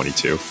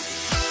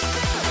 2022.